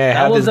have this dance?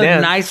 That was a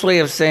nice way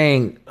of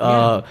saying,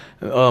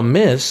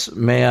 Miss,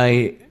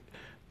 may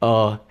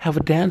I have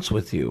a dance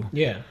with you?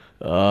 Yeah.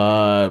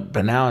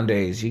 But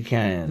nowadays you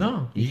can't.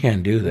 No. You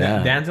can't do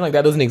that. Dancing like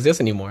that doesn't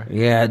exist anymore.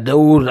 Yeah,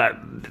 dude.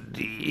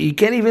 You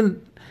can't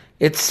even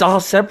It's all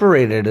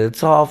separated.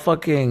 It's all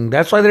fucking.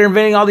 That's why they're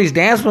inventing all these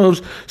dance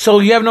moves. So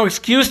you have no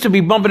excuse to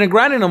be bumping and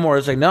grinding no more.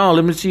 It's like, no,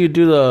 let me see you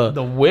do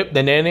The whip,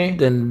 the nene.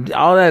 then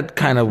all that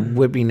kind of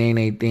whippy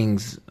nene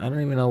things. I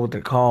don't even know what they're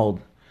called.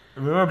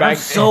 Remember I'm back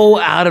so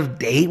out of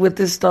date with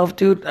this stuff,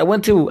 dude. I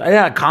went to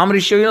a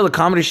comedy show. You know, the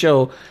comedy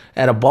show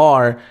at a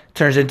bar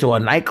turns into a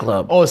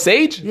nightclub. Oh,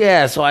 Sage?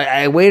 Yeah, so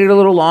I waited a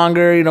little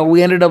longer. You know,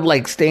 we ended up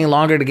like staying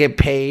longer to get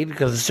paid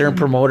because a certain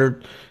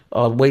promoter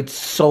waits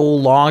so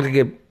long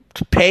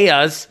to pay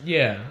us.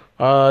 Yeah.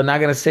 Not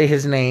gonna say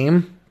his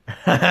name.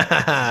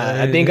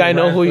 I think I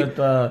know who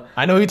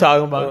I know who you're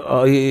talking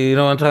about. You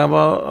know what I'm talking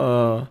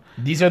about?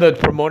 These are the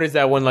promoters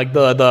that when like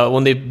the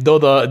when they do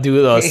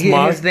the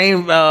smart. His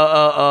name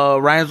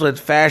rhymes with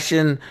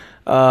fashion.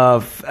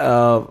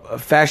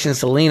 Fashion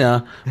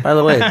Selena. By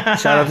the way,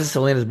 shout out to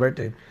Selena's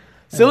birthday.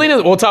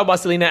 Selena, we'll talk about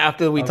Selena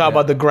after we talk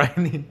about the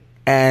grinding.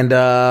 And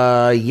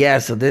yeah,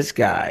 so this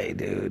guy,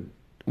 dude,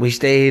 we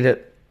stayed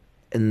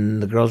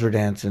and the girls were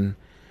dancing.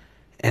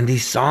 And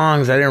these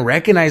songs, I didn't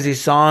recognize these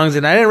songs,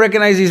 and I didn't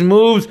recognize these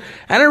moves.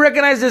 I didn't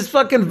recognize this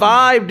fucking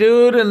vibe,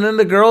 dude. And then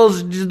the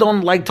girls just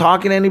don't like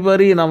talking to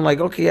anybody, and I'm like,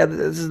 okay, yeah,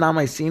 this is not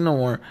my scene no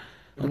more.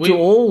 I'm too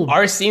old.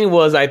 Our scene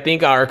was, I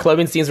think, our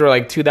clubbing scenes were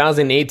like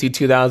 2008 to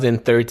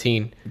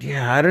 2013.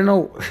 Yeah, I don't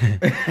know.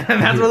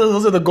 That's what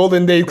those are the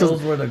golden days.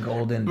 Those were the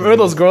golden days. Remember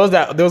those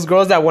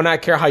girls that would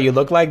not care how you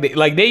look like?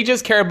 They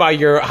just care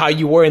about how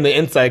you were in the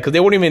inside, because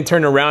they wouldn't even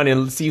turn around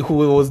and see who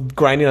was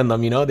grinding on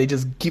them. You know, they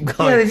just keep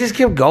going. Yeah, they just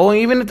kept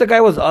going. Even if the guy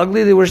was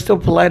ugly, they were still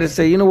polite to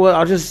say, you know what?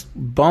 I'll just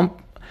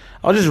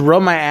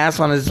rub my ass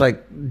on his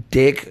like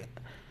dick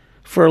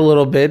for a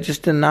little bit,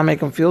 just to not make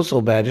him feel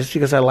so bad, just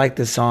because I like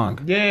this song.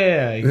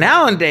 Yeah. Exactly.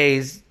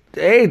 Nowadays,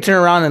 they turn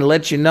around and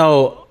let you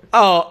know,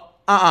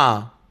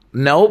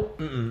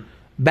 nope,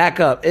 back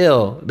up,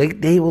 ill.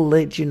 They will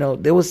let you know.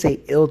 They will say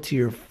ill to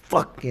your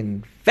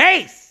fucking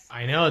face.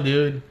 I know,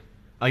 dude.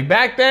 Like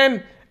back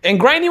then, and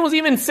grinding was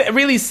even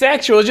really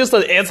sexual.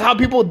 It's how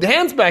people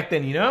danced back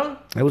then, you know?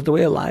 It was the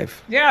way of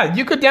life. Yeah,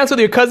 you could dance with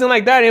your cousin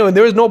like that, and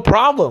there was no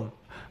problem.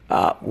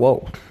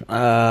 Whoa.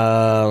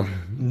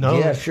 No.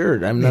 Yeah, sure.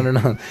 No. I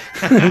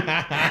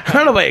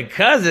don't know about your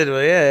cousin,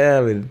 but yeah.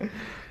 I mean,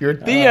 Your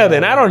Thea,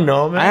 then I don't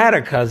know, man. I had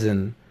a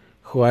cousin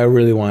who I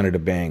really wanted to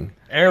bang.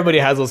 Everybody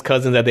has those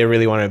cousins that they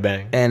really want to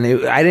bang. And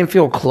I didn't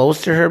feel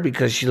close to her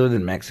because she lived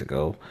in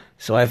Mexico.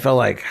 So I felt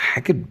like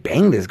I could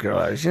bang this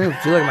girl. She didn't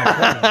feel like my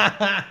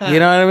cousin. You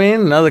know what I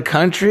mean? Another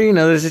country,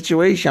 another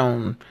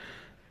situation.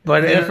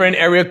 But Different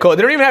area code.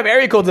 They don't even have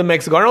area codes in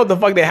Mexico. I don't know what the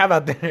fuck they have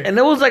out there. And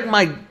it was like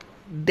my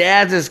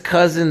dad's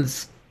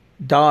cousin's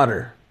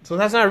daughter. So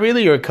that's not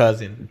really your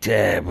cousin.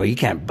 Yeah, but you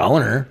can't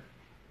bone her.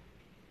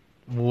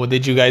 Well,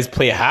 did you guys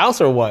play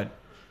house or what?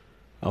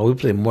 Oh, we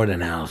played more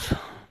than house.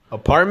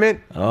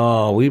 Apartment?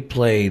 Oh, we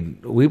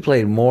played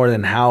more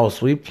than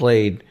house. We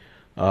played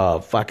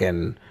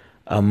fucking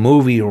a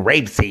movie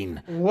rape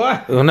scene.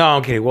 What? Oh, no,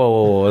 I'm kidding.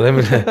 Whoa.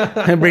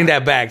 Let me bring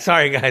that back.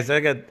 Sorry, guys. I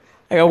got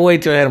way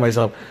too ahead of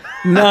myself.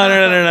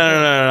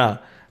 No.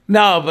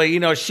 No, but you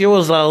know, she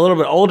was a little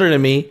bit older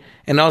than me,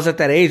 and I was at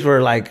that age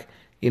where, like,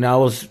 you know, I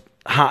was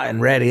hot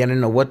and ready. I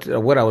didn't know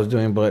what I was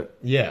doing, but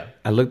Yeah.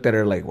 I looked at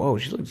her like, whoa,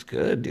 she looks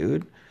good,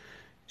 dude.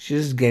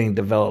 She's getting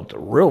developed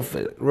real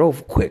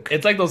quick.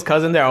 It's like those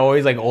cousins that are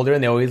always like older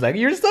and they're always like,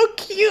 you're so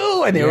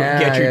cute. And they Yeah,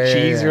 get your yeah,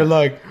 cheeks. yeah. You're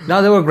like,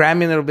 No, they would grab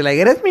me and they'll be like,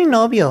 eres mi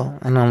novio.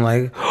 And I'm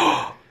like,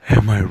 oh,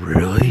 am I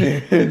really?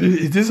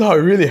 is this how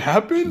it really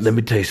happens? Let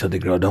me tell you something,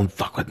 girl. Don't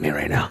fuck with me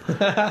right now.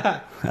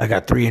 I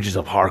got 3 inches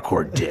of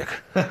hardcore dick.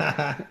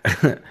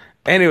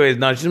 Anyways,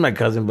 no, she's my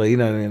cousin, but you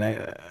know what I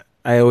mean?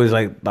 I always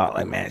like thought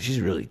like, man, she's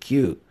really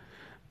cute.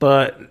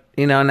 But,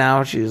 you know,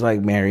 now she's like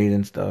married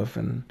and stuff,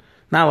 and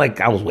not like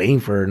I was waiting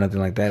for her or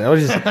nothing like that. I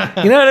was just,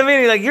 you know what I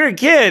mean? Like, you're a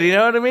kid, you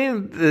know what I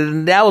mean?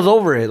 And that was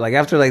over it. Like,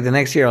 after like the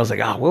next year, I was like,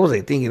 oh, what was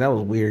I thinking? That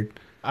was weird.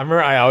 I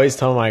remember I always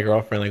tell my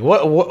girlfriend, like,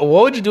 what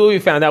would you do if we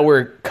found out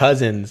we're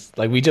cousins?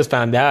 Like, we just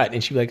found out.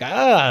 And she'd be like,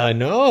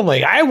 no. I'm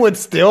like, I would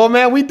still,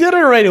 man. We did it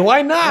already.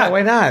 Why not? Yeah,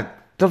 why not?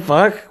 The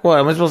fuck? What,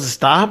 am I supposed to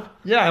stop?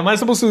 Yeah, am I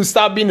supposed to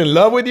stop being in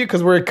love with you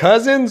because we're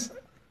cousins?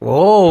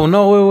 Oh,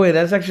 no, wait.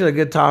 That's actually a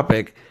good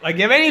topic. Like,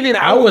 if anything,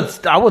 I would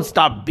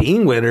stop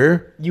being with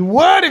her. You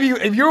would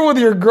if you were with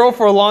your girl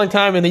for a long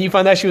time and then you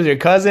found out she was your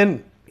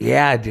cousin.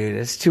 Yeah, dude,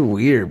 it's too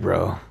weird,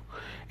 bro.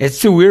 It's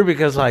too weird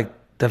because like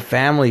the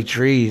family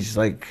trees,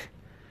 like,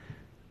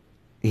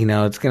 you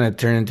know, it's gonna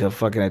turn into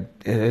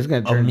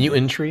A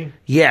mutant tree.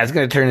 Yeah, it's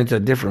gonna turn into a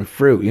different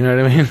fruit. You know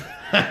what I mean?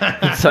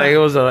 It's like it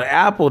was an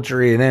apple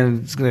tree, and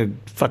then it's gonna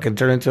fucking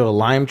turn into a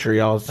lime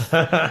tree. All, you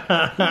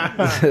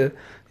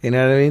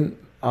know what I mean?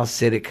 All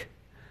acidic.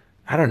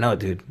 I don't know,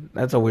 dude.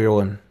 That's a weird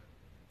one.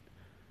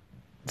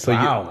 So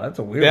Wow, that's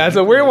a weird. Yeah, that's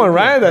a weird one,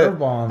 right?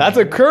 Curveball, That's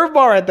a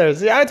curveball right there.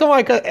 See, I told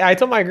my cousin. I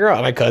told my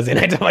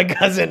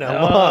cousin.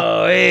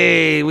 Oh,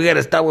 hey, we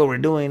gotta stop what we're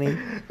doing.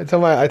 Eh?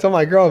 I told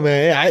my girl,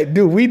 man,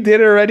 dude, we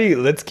did it already.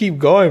 Let's keep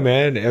going,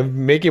 man, and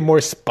make it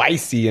more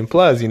spicy. And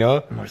plus,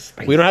 More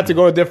spicy. we don't have to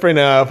go to different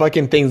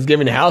fucking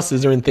Thanksgiving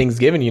houses during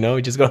Thanksgiving.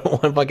 We just go to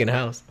one fucking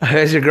house.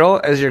 Is your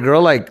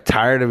girl like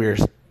tired of your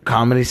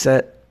comedy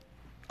set?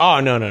 Oh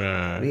no.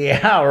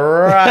 Yeah,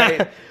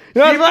 right.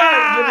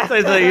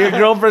 Your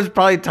girlfriend's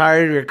probably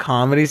tired of your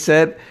comedy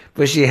set,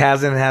 but she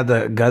hasn't had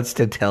the guts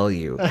to tell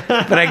you.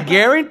 But I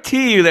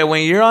guarantee you that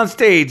when you're on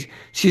stage,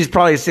 she's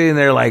probably sitting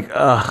there like,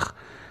 ugh,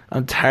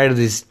 I'm tired of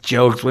these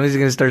jokes. When is he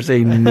going to start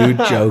saying new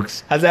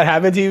jokes? Has that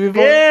happened to you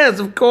before? Yes,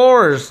 of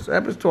course. It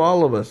happens to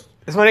all of us.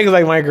 It's funny because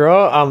like my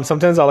girl,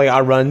 sometimes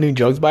I'll run new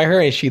jokes by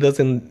her and she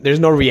doesn't. There's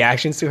no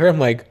reactions to her. I'm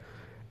like,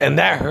 and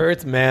that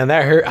hurts, man.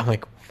 That hurt. I'm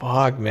like,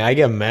 fuck, man. I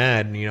get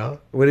mad.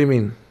 What do you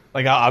mean?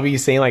 Like I'll be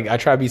saying I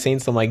try to be saying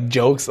some like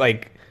jokes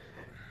like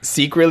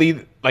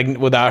secretly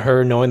without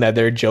her knowing that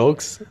they're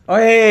jokes. Oh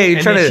yeah, you're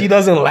And trying then to. she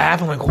doesn't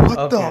laugh. I'm like,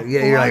 what the? Yeah, fuck?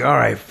 you're like, all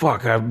right,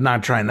 fuck. I'm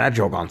not trying that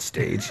joke on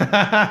stage.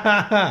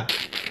 Yeah,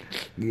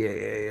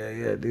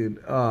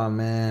 dude. Oh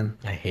man,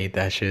 I hate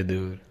that shit,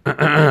 dude.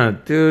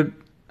 dude.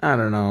 I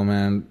don't know,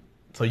 man.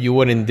 So you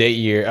wouldn't date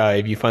your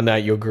if you found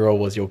out your girl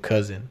was your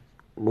cousin?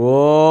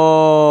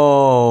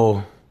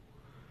 Whoa!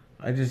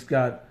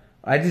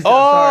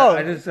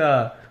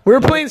 We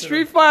were playing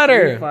Street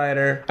Fighter. Street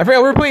Fighter. I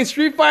forgot we were playing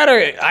Street Fighter.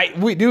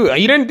 You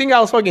didn't think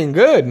I was fucking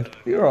good.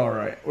 You're all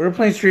right. We were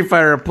playing Street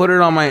Fighter. I put it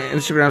on my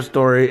Instagram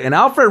story, and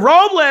Alfred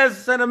Robles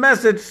sent a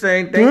message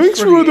saying, "Thanks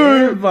for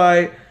the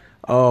invite."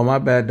 Oh, my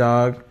bad,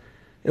 dog.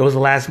 It was a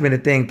last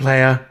minute thing,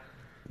 playa.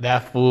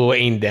 That fool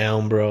ain't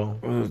down, bro.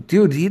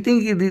 Dude, do you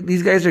think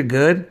these guys are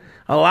good?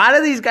 A lot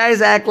of these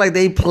guys act like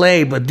they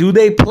play, but do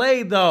they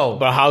play though?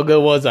 But how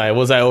good was I?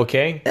 Was I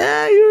okay?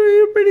 Yeah,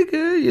 you're pretty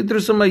good. You threw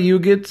some of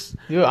Yugits.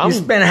 Dude, you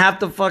spent half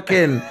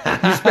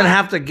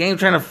the game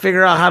trying to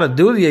figure out how to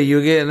do the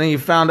Yugit, and then you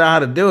found out how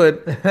to do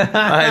it.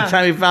 By the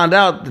time you found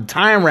out, the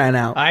time ran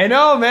out. I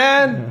know,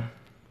 man.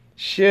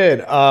 Shit.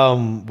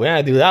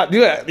 Yeah,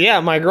 dude. Yeah,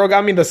 my girl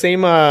got me the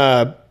same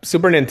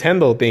Super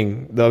Nintendo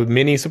thing, the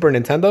mini Super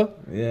Nintendo.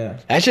 Yeah.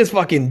 That shit's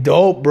fucking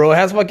dope, bro. It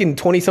has fucking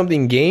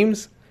 20-something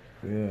games.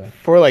 Yeah.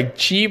 For like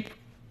cheap.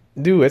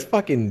 Dude, it's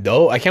fucking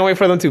dope. I can't wait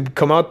for them to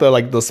come out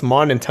the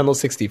small Nintendo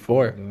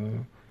 64.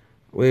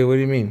 Wait, what do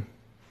you mean?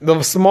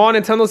 The small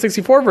Nintendo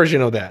 64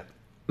 version of that.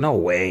 No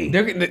way.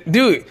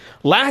 Dude,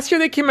 last year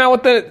they came out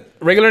with the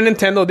regular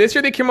Nintendo. This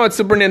year they came out with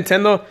Super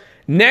Nintendo.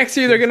 Next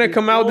year they're going to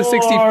come out with the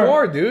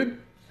 64, dude.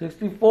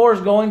 64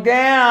 is going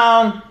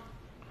down.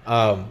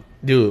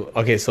 Dude,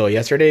 okay, so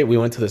yesterday we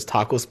went to this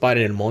taco spot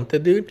in El Monte,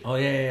 dude. Oh,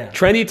 yeah.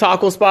 Trendy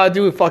taco spot,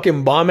 dude.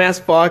 Fucking bomb ass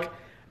fuck.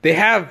 They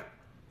have,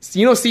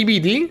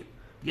 CBD?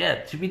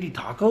 Yeah, CBD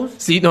tacos?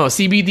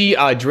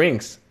 CBD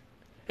drinks.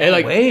 And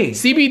like way.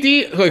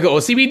 CBD,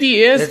 CBD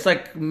is It's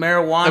like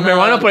marijuana.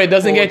 Marijuana, but it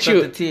doesn't get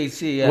you the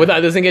THC. Yeah.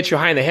 it doesn't get you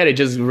high in the head. It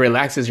just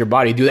relaxes your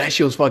body. Dude, that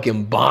shit was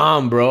fucking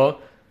bomb, bro.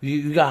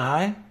 You got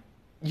high?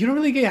 You don't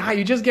really get high.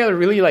 You just get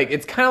really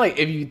it's kind of like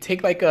if you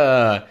take like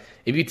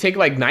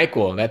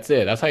NyQuil. That's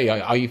it. That's how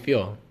you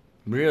feel.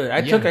 Really?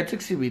 I took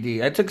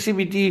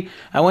CBD.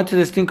 I went to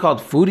this thing called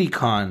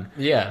FoodieCon.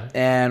 Yeah,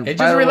 and it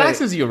just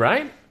relaxes you,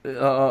 right? You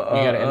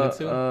gotta end it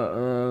soon.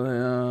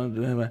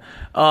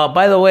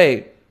 By the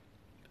way,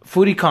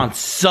 FoodieCon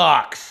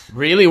sucks.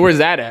 Really? Where's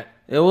that at?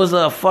 It was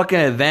a fucking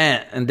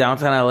event in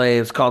downtown LA.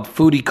 It's called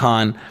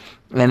FoodieCon,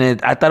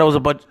 and I thought it was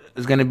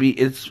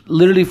it's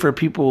literally for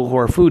people who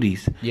are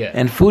foodies. Yeah.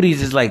 And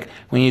foodies is like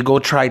when you go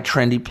try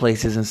trendy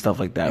places and stuff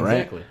like that,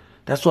 right? Exactly.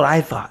 That's what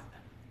I thought.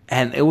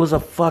 And it was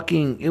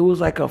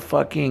like a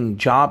fucking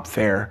job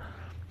fair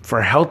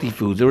for healthy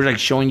foods. They were like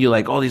showing you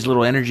like all these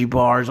little energy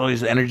bars, all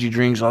these energy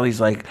drinks, all these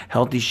like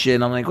healthy shit.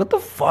 And I'm like, what the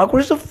fuck?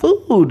 Where's the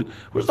food?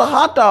 Where's the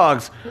hot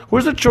dogs?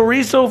 Where's the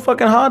chorizo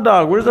fucking hot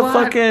dog? Where's the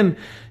fucking,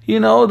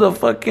 the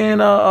fucking,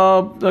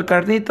 the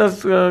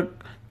carnitas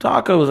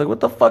tacos? Like,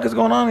 what the fuck is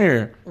going on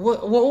here?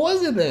 What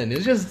was it then? It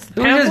was just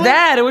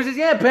that. It was just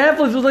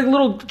pamphlets. It was like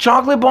little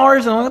chocolate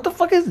bars, and I'm like, what the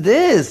fuck is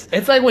this?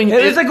 It's like when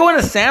it's like going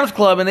to Sam's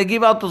Club and they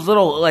give out those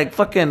little like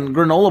fucking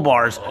granola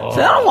bars. So I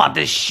don't want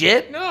this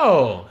shit.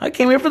 No, I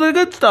came here for the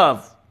good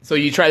stuff. So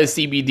you try the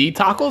CBD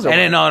tacos?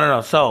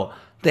 No. So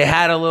they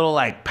had a little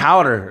like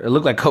powder. It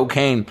looked like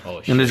cocaine. Oh,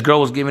 shit. And this girl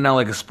was giving out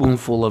like a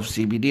spoonful of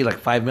CBD, like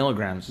 5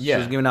 milligrams. Yeah. She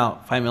was giving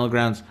out 5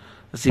 milligrams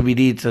of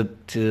CBD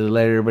to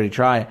let everybody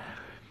try.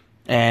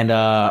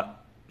 And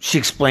she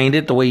explained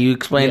it the way you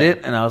explained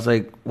it. And I was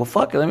like, well,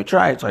 fuck it. Let me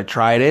try it. So I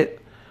tried it.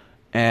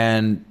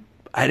 And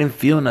I didn't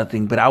feel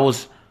nothing. But I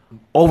was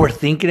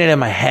overthinking it in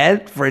my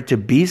head for it to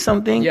be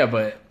something. Yeah,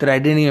 but that I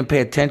didn't even pay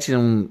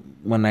attention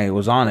when I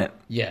was on it.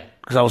 Yeah.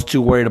 Because I was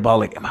too worried about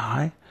like, am I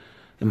high?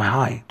 Am I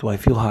high? Do I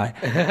feel high?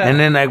 And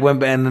then I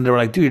went back and then they were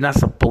like, dude, you're not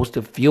supposed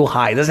to feel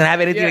high. It doesn't have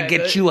anything to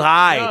get you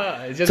high.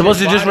 No, it's supposed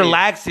to just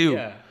relax you.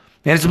 Yeah.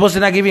 And it's supposed to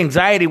not give you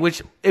anxiety,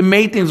 which it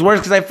made things worse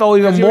because I felt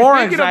even more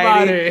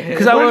anxiety.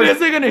 Because I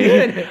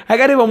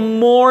got even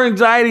more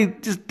anxiety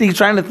just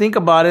trying to think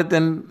about it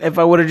than if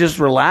I would have just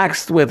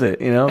relaxed with it,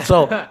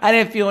 So I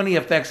didn't feel any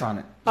effects on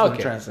it. That's what I'm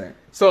Okay. trying to say.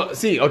 So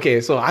see, okay,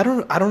 so I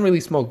don't really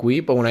smoke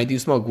weed, but when I do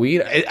smoke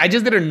weed, I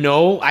just didn't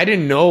know. I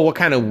didn't know what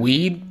kind of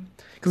weed.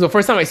 Because the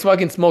first time I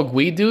fucking smoked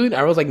weed, dude,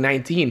 I was like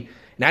 19,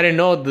 and I didn't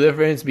know the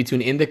difference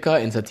between indica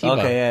and sativa.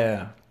 Okay,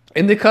 yeah.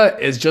 Indica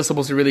is just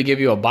supposed to really give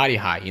you a body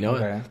high, you know?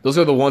 Okay. Those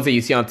are the ones that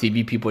you see on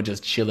TV, people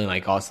just chilling,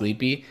 like all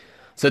sleepy.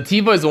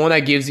 Sativa is the one that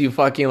gives you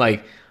fucking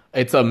like,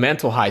 it's a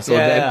mental high. So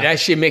that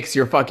shit makes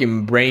your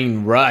fucking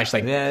brain rush.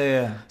 Like,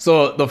 Yeah.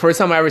 so the first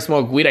time I ever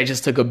smoked weed, I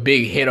just took a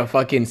big hit of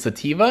fucking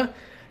sativa.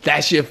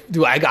 That shit,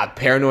 dude, I got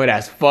paranoid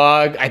as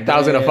fuck. I thought I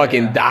was gonna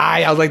fucking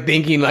die. I was like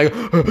thinking like,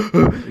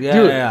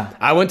 dude,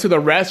 I went to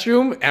the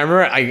restroom. I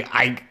remember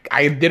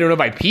I didn't know if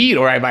I peed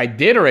or if I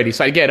did already.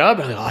 So I get up,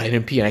 I'm like, oh, I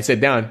didn't pee. And I sit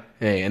down.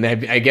 Hey, and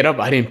then I get up,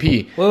 I didn't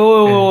pee.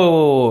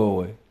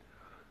 Wait.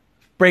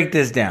 Break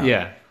this down.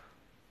 Yeah.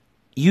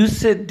 You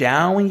sit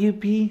down when you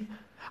pee?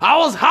 I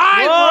was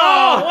high,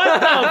 bro. What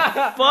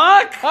the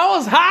fuck? I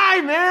was high,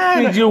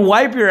 man. Did you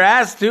wipe your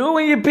ass too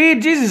when you pee?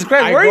 Jesus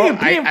Christ, where are you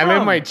peeing from? I'm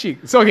in my cheek.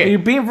 So, okay. Are you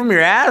peeing from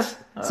your ass?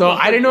 So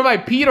I didn't know if I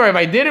peed or if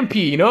I didn't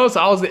pee, you know? So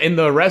I was in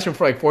the restroom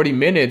for like 40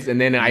 minutes. And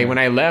then when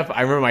I left,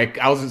 I remember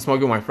I was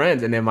smoking with my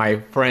friends. And then my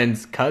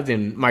friend's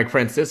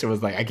sister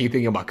was like, I keep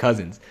thinking about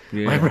cousins.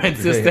 Yeah. My friend's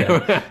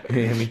sister.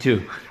 Yeah, me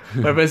too.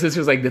 My friend's sister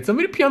was like, did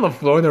somebody pee on the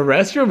floor in the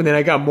restroom? And then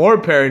I got more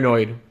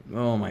paranoid.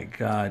 Oh my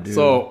God, dude.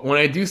 So when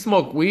I do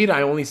smoke weed,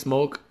 I only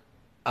smoke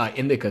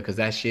indica because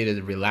that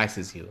shit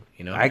relaxes you,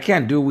 you know? I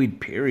can't do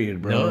weed,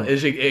 period, bro. No?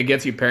 It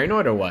gets you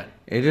paranoid or what?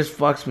 It just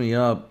fucks me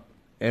up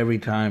every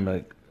time.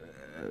 Like,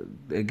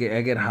 I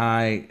get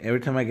high. Every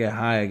time I get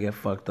high, I get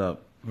fucked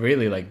up.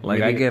 Really? Like I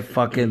really? get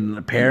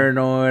fucking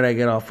paranoid. I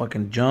get all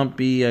fucking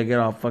jumpy. I get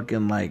all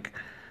fucking like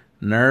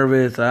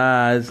nervous.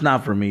 It's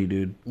not for me,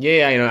 dude.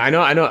 Yeah, I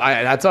know.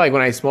 That's why, like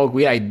when I smoke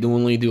weed, I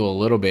only do a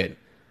little bit.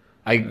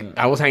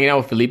 I was hanging out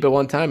with Felipe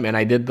one time, and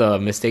I did the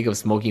mistake of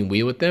smoking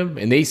weed with them,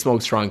 and they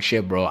smoke strong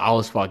shit, bro. I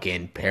was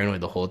fucking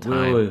paranoid the whole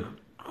time. Wait.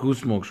 Who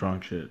smokes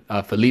strong shit?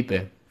 Felipe.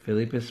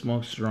 Felipe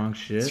smokes strong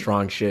shit.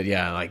 Strong shit,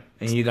 yeah. Like,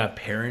 And you got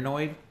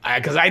paranoid?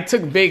 because I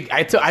took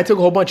a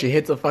whole bunch of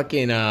hits of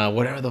fucking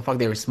whatever the fuck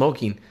they were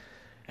smoking,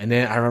 and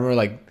then I remember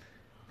like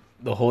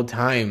the whole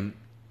time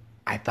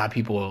I thought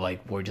people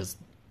were just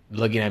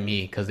looking at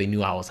me because they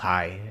knew I was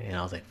high, and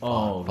I was like,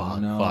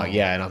 fuck,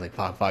 yeah, and I was like,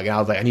 fuck, and I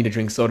was like, I need to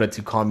drink soda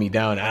to calm me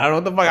down. I don't know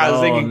what the fuck I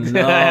was thinking.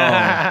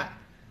 No.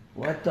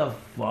 What the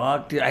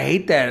fuck, dude? I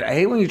hate that. I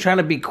hate when you're trying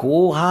to be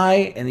cool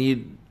high and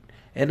you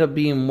end up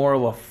being more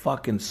of a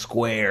fucking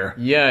square.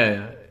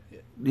 Yeah.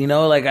 You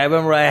know, like I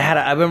remember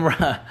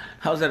I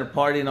was at a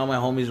party and all my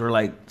homies were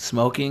like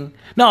smoking.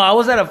 No, I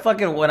was at a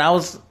fucking, when I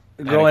was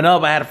growing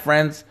up, I had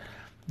friends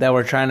that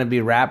were trying to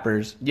be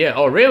rappers. Yeah.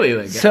 Oh, really?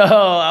 Like, So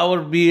I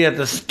would be at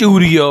the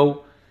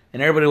studio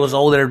and everybody was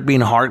over there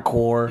being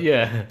hardcore.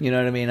 yeah. You know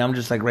what I mean? I'm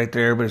just like right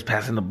there, everybody's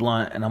passing the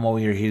blunt and I'm over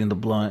here heating the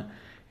blunt.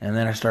 And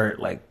then I start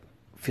like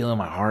feeling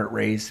my heart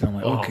race. And I'm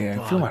like, okay,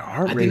 I feel my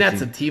heart I racing. think that's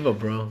sativa,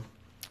 bro.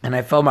 And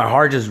I felt my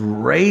heart just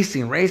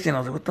racing. I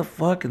was like, what the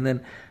fuck? And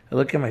then I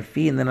looked at my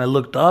feet, and then I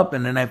looked up,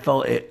 and then I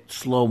felt it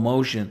slow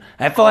motion.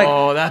 I felt like,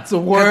 oh, that's the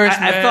worst,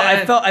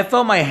 man. I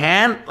felt my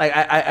hand, like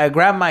I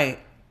grabbed my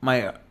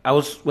I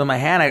was with my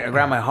hand, I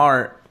grabbed my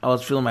heart. I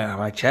was feeling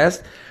my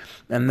chest,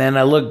 and then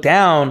I looked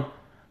down,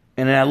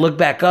 and then I looked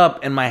back up,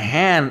 and my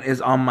hand is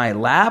on my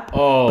lap,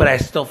 but I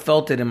still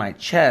felt it in my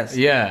chest.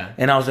 Yeah.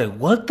 And I was like,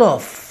 what the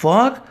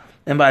fuck?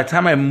 And by the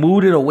time I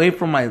moved it away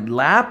from my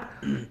lap,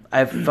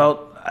 I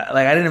felt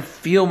like I didn't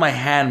feel my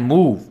hand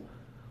move.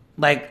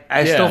 Like,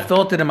 I still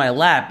felt it in my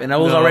lap, and I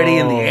was already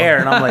in the air,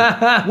 and I'm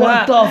like,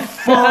 what the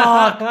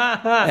fuck?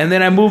 And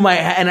then I moved my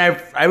hand, and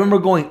I remember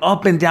going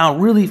up and down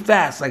really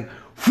fast, like,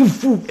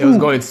 It was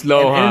going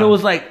slow, and it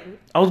was like,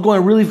 I was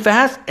going really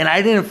fast, and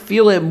I didn't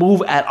feel it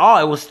move at all.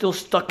 It was still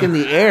stuck in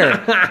the air.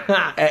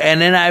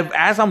 And then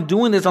as I'm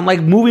doing this, I'm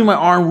like moving my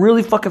arm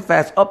really fucking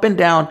fast, up and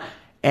down,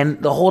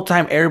 and the whole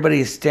time everybody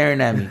is staring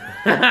at me,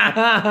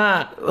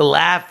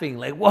 laughing,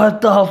 like,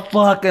 what the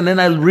fuck? And then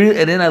I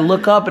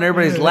look up and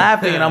everybody's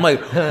laughing, and I'm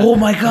like, oh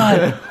my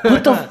God,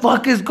 what the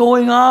fuck is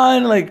going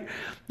on? Like,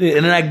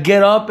 and then I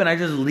get up and I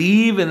just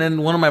leave, and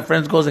then one of my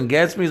friends goes and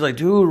gets me. He's like,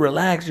 dude,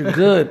 relax, you're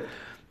good.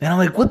 And I'm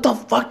like, what the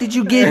fuck did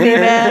you give me,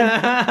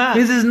 man?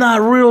 This is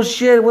not real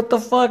shit. What the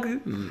fuck?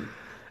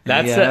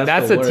 That's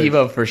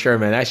sativa for sure,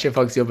 man. That shit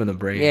fucks you up in the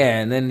brain. Yeah,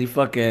 and then you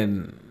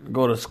fucking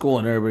go to school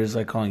and everybody's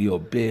like calling you a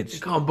bitch. They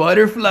call him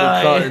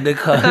Butterfly. They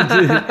call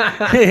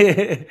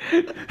hey,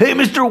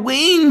 Mr.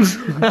 Wings.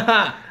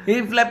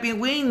 Hey, Flappy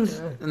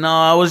Wings. No,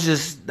 I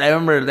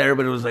remember that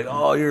everybody was like,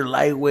 oh, you're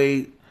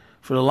lightweight.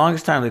 For the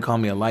longest time, they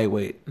called me a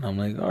lightweight. And I'm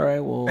like, all right,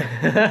 well,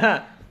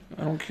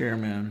 I don't care,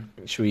 man.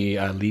 Should we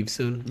leave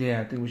soon?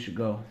 Yeah, I think we should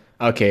go.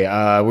 Okay,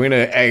 we're going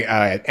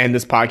to end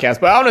this podcast.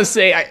 But I want to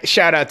say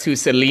shout out to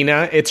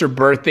Selena. It's her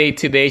birthday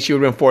today. She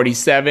would have been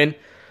 47.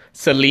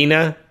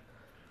 Selena,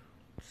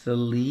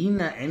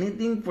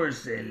 anything for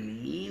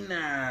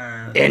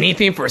Selena.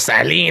 Anything for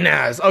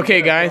Salinas.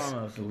 Okay, guys.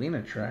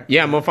 Selena track.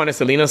 Yeah, I'm going to find a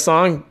Selena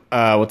song.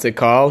 What's it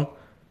called?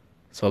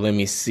 So let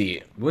me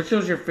see. Which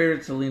was your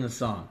favorite Selena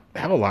song? I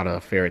have a lot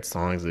of favorite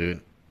songs,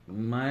 dude.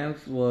 Mine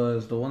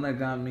was the one that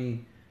got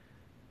me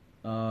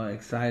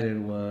excited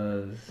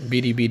was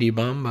Bidi bidi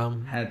bam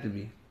bam. had to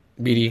be.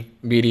 Bidi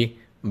bidi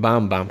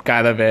bam bam.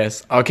 Cada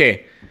vez.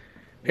 Okay.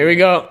 Here we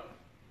go.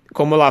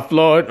 Como la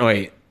flor. Oh,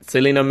 wait.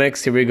 Selena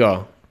Mix. Here we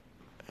go.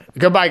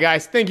 Goodbye,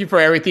 guys. Thank you for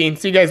everything.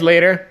 See you guys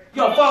later.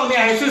 Yo, follow me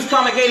at Jesus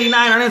Comic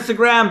 89 on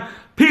Instagram.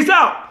 Peace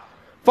out.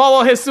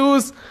 Follow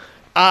Jesus.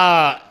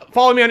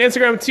 Follow me on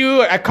Instagram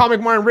too at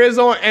Comic Martin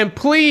Rizzo. And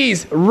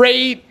please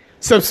rate,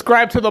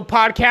 subscribe to the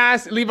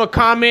podcast, leave a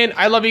comment.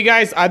 I love you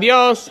guys.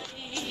 Adios.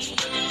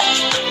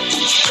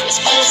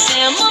 Espérese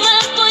el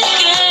momento en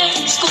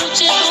que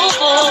escuche tu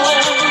voz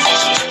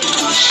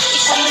y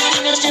cuando al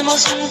fin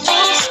estemos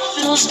juntos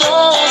los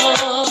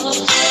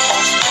dos.